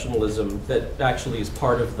exceptionalism that actually is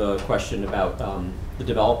part of the question about the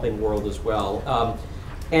developing world as well.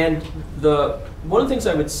 And one of the things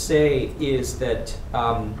I would say is that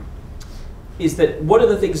one of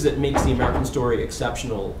the things that makes the American story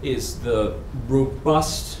exceptional is the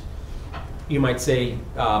robust, you might say,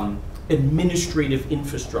 administrative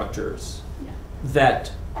infrastructures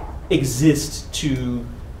that exist to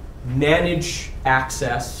manage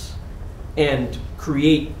access and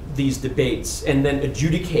create these debates and then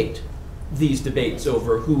adjudicate these debates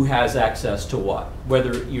over who has access to what,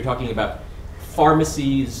 whether you're talking about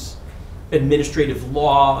pharmacies, administrative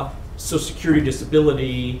law, Social Security,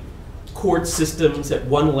 disability, court systems at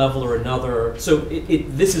one level or another. So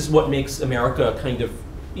this is what makes America kind of,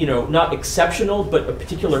 you know, not exceptional, but a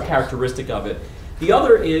particular characteristic of it. The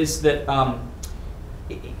other is that,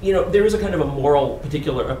 you know, there is a kind of a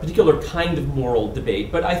particular kind of moral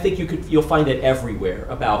debate, but I think you'll find it everywhere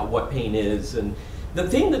about what pain is. And the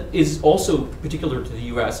thing that is also particular to the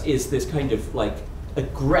U.S. is this kind of like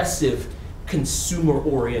aggressive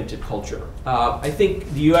consumer-oriented culture. I think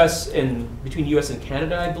the U.S. and between U.S. and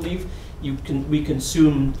Canada, I believe, we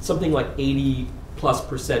consume something like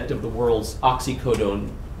 80+% of the world's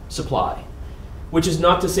oxycodone supply, which is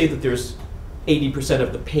not to say that there's 80%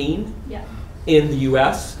 of the pain in the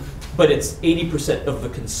U.S., but it's 80% of the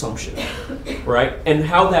consumption, right? And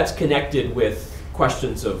how that's connected with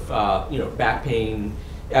questions of back pain,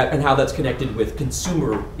 and how that's connected with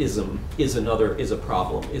consumerism is a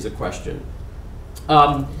problem, is a question.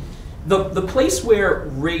 The place where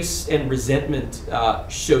race and resentment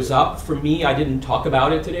shows up, for me, I didn't talk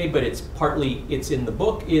about it today, but it's in the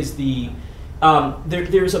book, is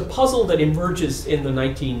there's a puzzle that emerges in the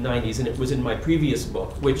 1990s, and it was in my previous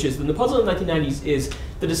book, which is, the puzzle in the 1990s is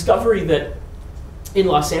the discovery that in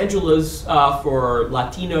Los Angeles, for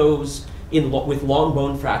Latinos with long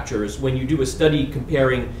bone fractures, when you do a study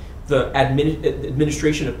comparing the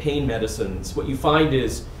administration of pain medicines, what you find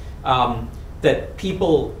is that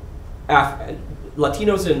people,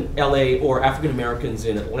 Latinos in LA or African Americans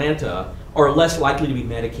in Atlanta, are less likely to be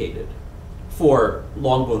medicated for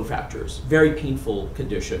long bone fractures, very painful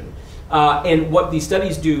condition. And what these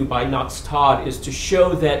studies do by Knox Todd is to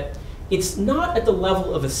show that it's not at the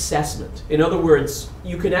level of assessment. In other words,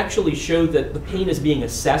 you can actually show that the pain is being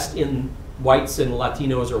assessed in whites and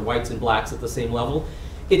Latinos or whites and blacks at the same level.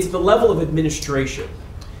 It's the level of administration.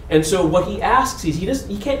 And so what he asks is,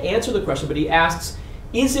 he can't answer the question, but he asks,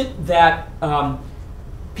 is it that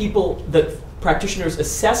that practitioners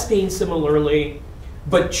assess pain similarly,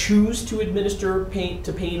 but choose to administer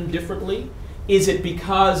pain differently? Is it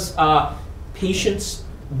because patients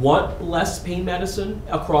want less pain medicine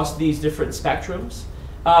across these different spectrums?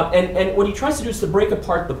 And what he tries to do is to break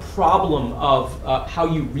apart the problem of how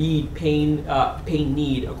you read pain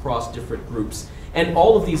need across different groups. And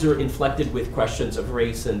all of these are inflected with questions of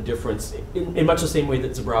race and difference in much the same way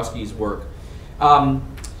that Zabrowski's work.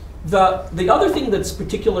 The other thing that's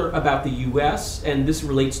particular about the US, and this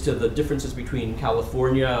relates to the differences between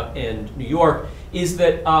California and New York, is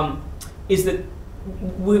that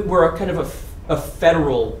we're a kind of a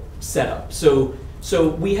federal setup. So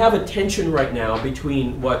we have a tension right now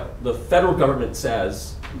between what the federal government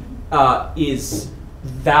says is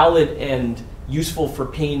valid and useful for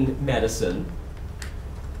pain medicine,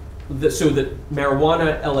 so that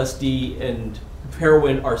marijuana, LSD, and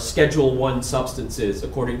heroin are Schedule I substances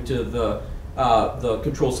according to the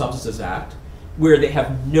Controlled Substances Act, where they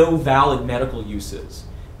have no valid medical uses.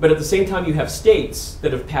 But at the same time, you have states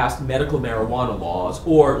that have passed medical marijuana laws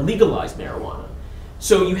or legalized marijuana.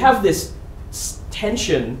 So you have this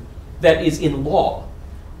tension that is in law,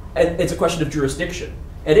 and it's a question of jurisdiction.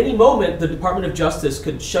 At any moment, the Department of Justice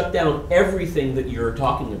could shut down everything that you're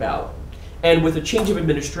talking about. And with a change of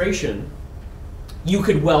administration, you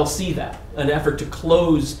could well see that, an effort to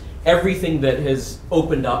close everything that has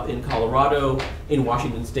opened up in Colorado, in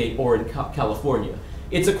Washington State, or in California.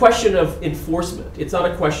 It's a question of enforcement. It's not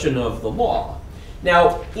a question of the law.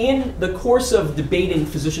 Now, in the course of debating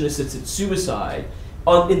physician-assisted suicide,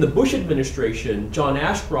 in the Bush administration, John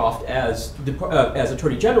Ashcroft, as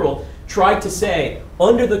Attorney General, tried to say,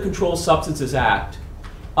 under the Controlled Substances Act,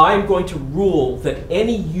 I'm going to rule that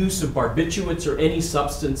any use of barbiturates or any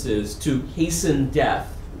substances to hasten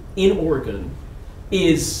death in Oregon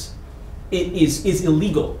is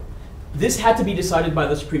illegal. This had to be decided by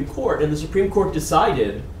the Supreme Court, and the Supreme Court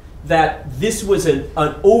decided that this was an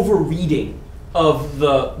overreading of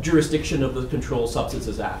the jurisdiction of the Controlled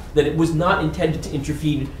Substances Act, that it was not intended to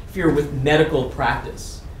interfere with medical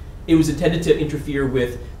practice. It was intended to interfere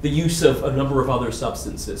with the use of a number of other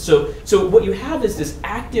substances. So what you have is this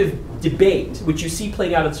active debate, which you see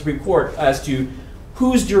playing out in the Supreme Court, as to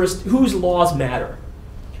whose laws matter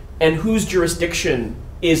and whose jurisdiction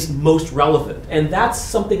is most relevant. And that's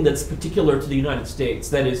something that's particular to the United States.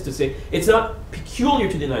 That is to say, it's not peculiar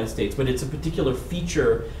to the United States, but it's a particular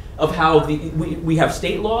feature of how we have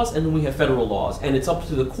state laws and then we have federal laws. And it's up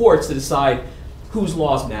to the courts to decide whose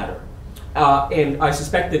laws matter. And I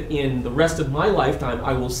suspect that in the rest of my lifetime,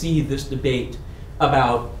 I will see this debate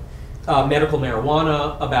about medical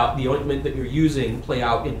marijuana, about the ointment that you're using, play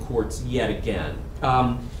out in courts yet again.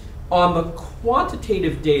 On the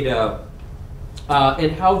quantitative data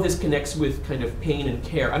and how this connects with kind of pain and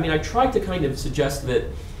care, I mean, I tried to kind of suggest that,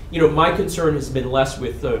 my concern has been less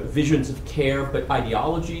with visions of care, but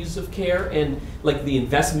ideologies of care and like the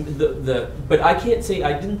investment, but I can't say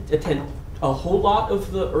I didn't attend a whole lot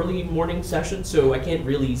of the early morning session, so I can't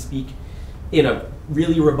really speak in a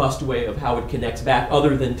really robust way of how it connects back,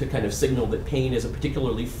 other than to kind of signal that pain is a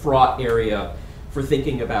particularly fraught area for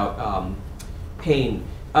thinking about pain.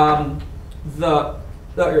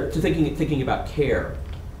 Thinking about care.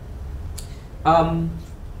 there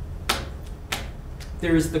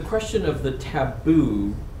is the question of the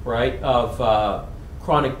taboo, right, of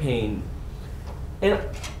chronic pain. And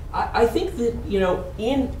I think that, you know,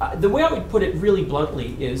 the way I would put it really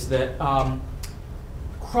bluntly is that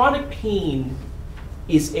chronic pain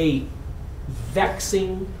is a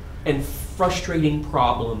vexing and frustrating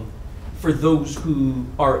problem for those who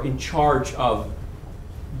are in charge of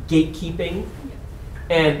gatekeeping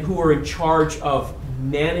and who are in charge of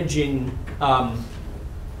managing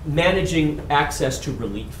access to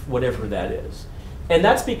relief, whatever that is. And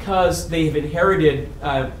that's because they have inherited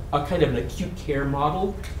a kind of an acute care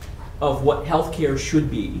model of what healthcare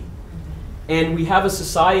should be. And we have a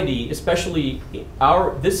society, especially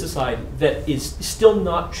this society, that is still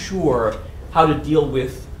not sure how to deal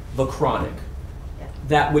with the chronic,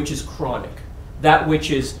 that which is chronic, that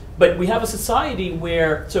which is, but we have a society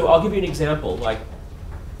where, so I'll give you an example. Like,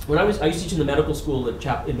 when I used to teach in the medical school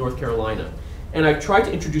in North Carolina, and I tried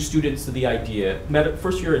to introduce students to the idea,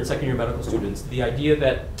 first year and second year medical students, to the idea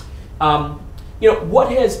that, you know,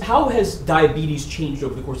 how has diabetes changed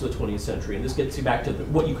over the course of the 20th century? And this gets you back to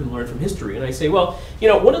what you can learn from history. And I say, well, you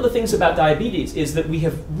know, one of the things about diabetes is that we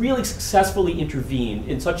have really successfully intervened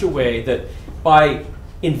in such a way that by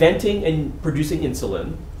inventing and producing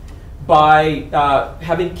insulin, by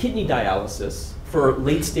having kidney dialysis for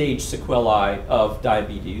late-stage sequelae of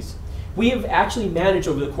diabetes, we have actually managed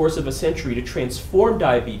over the course of a century to transform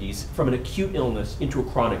diabetes from an acute illness into a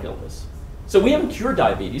chronic illness. So we haven't cured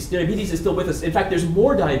diabetes. Diabetes is still with us. In fact, there's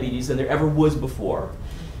more diabetes than there ever was before.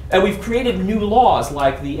 And we've created new laws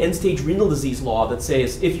like the end-stage renal disease law that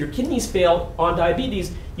says if your kidneys fail on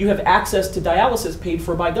diabetes, you have access to dialysis paid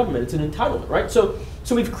for by government. It's an entitlement, right? So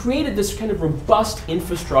we've created this kind of robust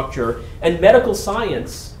infrastructure, and medical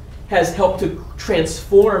science has helped to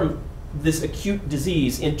transform this acute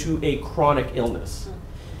disease into a chronic illness.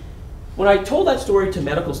 When I told that story to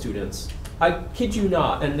medical students, I kid you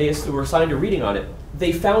not, and they were assigned a reading on it,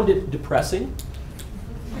 they found it depressing.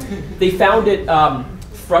 They found it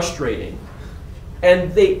frustrating.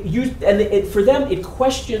 And for them, it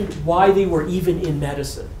questioned why they were even in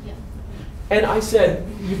medicine. Yeah. And I said,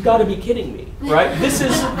 you've got to be kidding me, right? This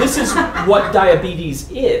is what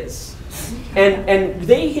diabetes is. And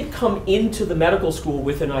they had come into the medical school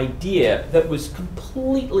with an idea that was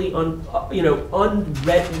completely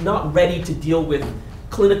not ready to deal with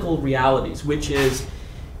clinical realities, which is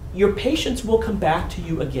your patients will come back to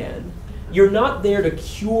you again. You're not there to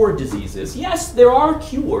cure diseases. Yes, there are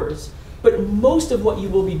cures, but most of what you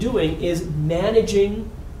will be doing is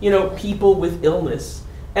managing, people with illness,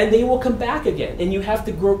 and they will come back again. And you have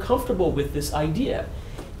to grow comfortable with this idea.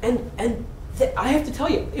 And I have to tell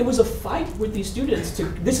you, it was a fight with these students.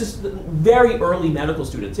 This is very early medical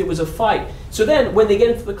students. It was a fight. So then when they get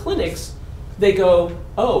into the clinics, they go,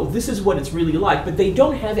 oh, this is what it's really like. But they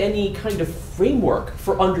don't have any kind of framework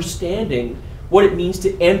for understanding what it means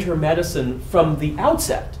to enter medicine from the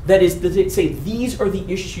outset. That is, they say these are the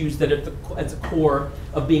issues that are at the core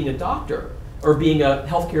of being a doctor or being a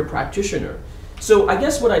healthcare practitioner. So I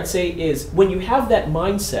guess what I'd say is when you have that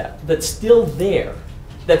mindset that's still there,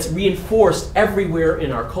 that's reinforced everywhere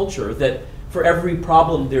in our culture, that for every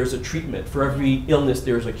problem there's a treatment, for every illness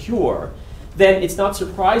there's a cure, then it's not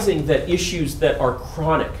surprising that issues that are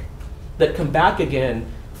chronic, that come back again,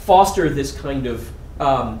 foster this kind of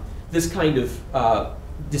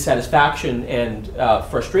dissatisfaction and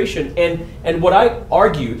frustration. And what I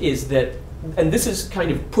argue is that, and this is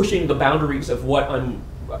kind of pushing the boundaries of what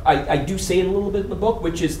I do say in a little bit in the book,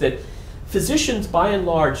 which is that physicians, by and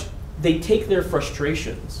large, they take their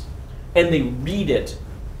frustrations and they read it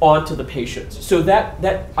onto the patients. So that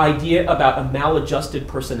idea about a maladjusted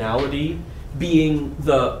personality being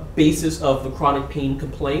the basis of the chronic pain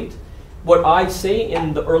complaint, what I say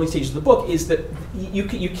in the early stages of the book is that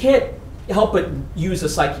you can't help but use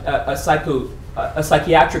a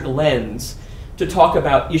psychiatric lens to talk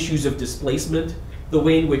about issues of displacement, the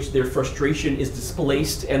way in which their frustration is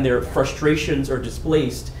displaced and their frustrations are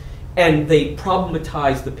displaced, and they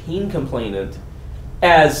problematize the pain complainant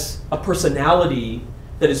as a personality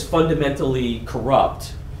that is fundamentally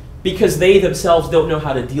corrupt because they themselves don't know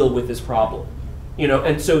how to deal with this problem.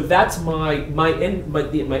 And so that's my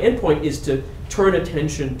end point is to turn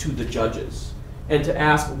attention to the judges and to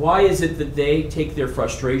ask, why is it that they take their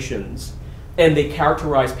frustrations and they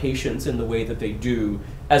characterize patients in the way that they do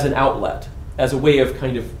as an outlet, as a way of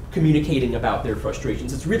kind of communicating about their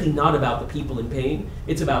frustrations. It's really not about the people in pain,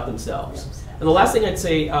 it's about themselves. And the last thing I'd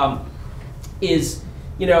say is,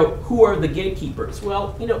 who are the gatekeepers? Well,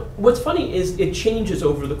 what's funny is it changes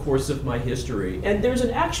over the course of my history. And there's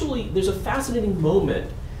a fascinating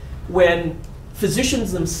moment when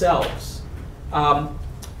physicians themselves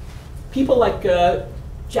People like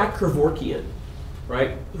Jack Kevorkian,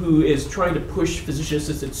 right, who is trying to push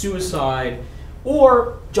physician-assisted suicide,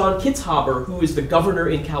 or John Kitzhaber, who is the governor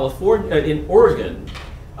in California, in Oregon,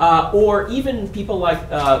 or even people like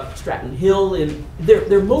Stratton Hill.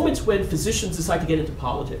 There are moments when physicians decide to get into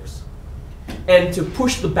politics and to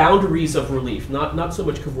push the boundaries of relief, not so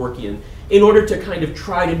much Kevorkian, in order to kind of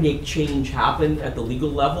try to make change happen at the legal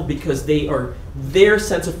level, because their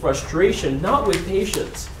sense of frustration, not with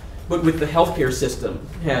patients, but with the healthcare system,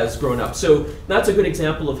 has grown up. So that's a good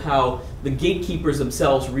example of how the gatekeepers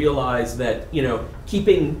themselves realize that, you know,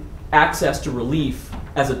 keeping access to relief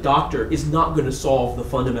as a doctor is not going to solve the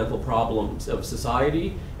fundamental problems of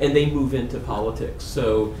society, and they move into politics.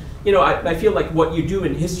 So, you know, I feel like what you do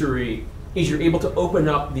in history is you're able to open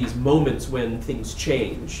up these moments when things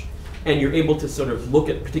change, and you're able to sort of look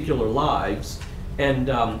at particular lives. And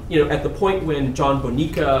you know, at the point when John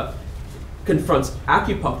Bonica confronts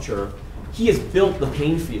acupuncture, he has built the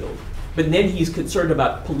pain field, but then he's concerned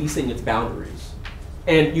about policing its boundaries.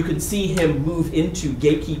 And you can see him move into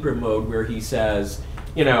gatekeeper mode, where he says,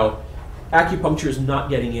 you know, acupuncture is not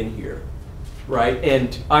getting in here, right?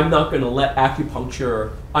 And I'm not going to let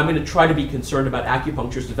acupuncture, I'm going to try to be concerned about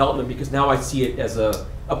acupuncture's development, because now I see it as a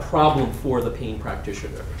problem for the pain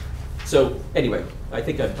practitioner. So anyway, I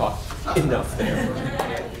think I've talked enough there.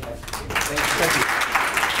 Thank you.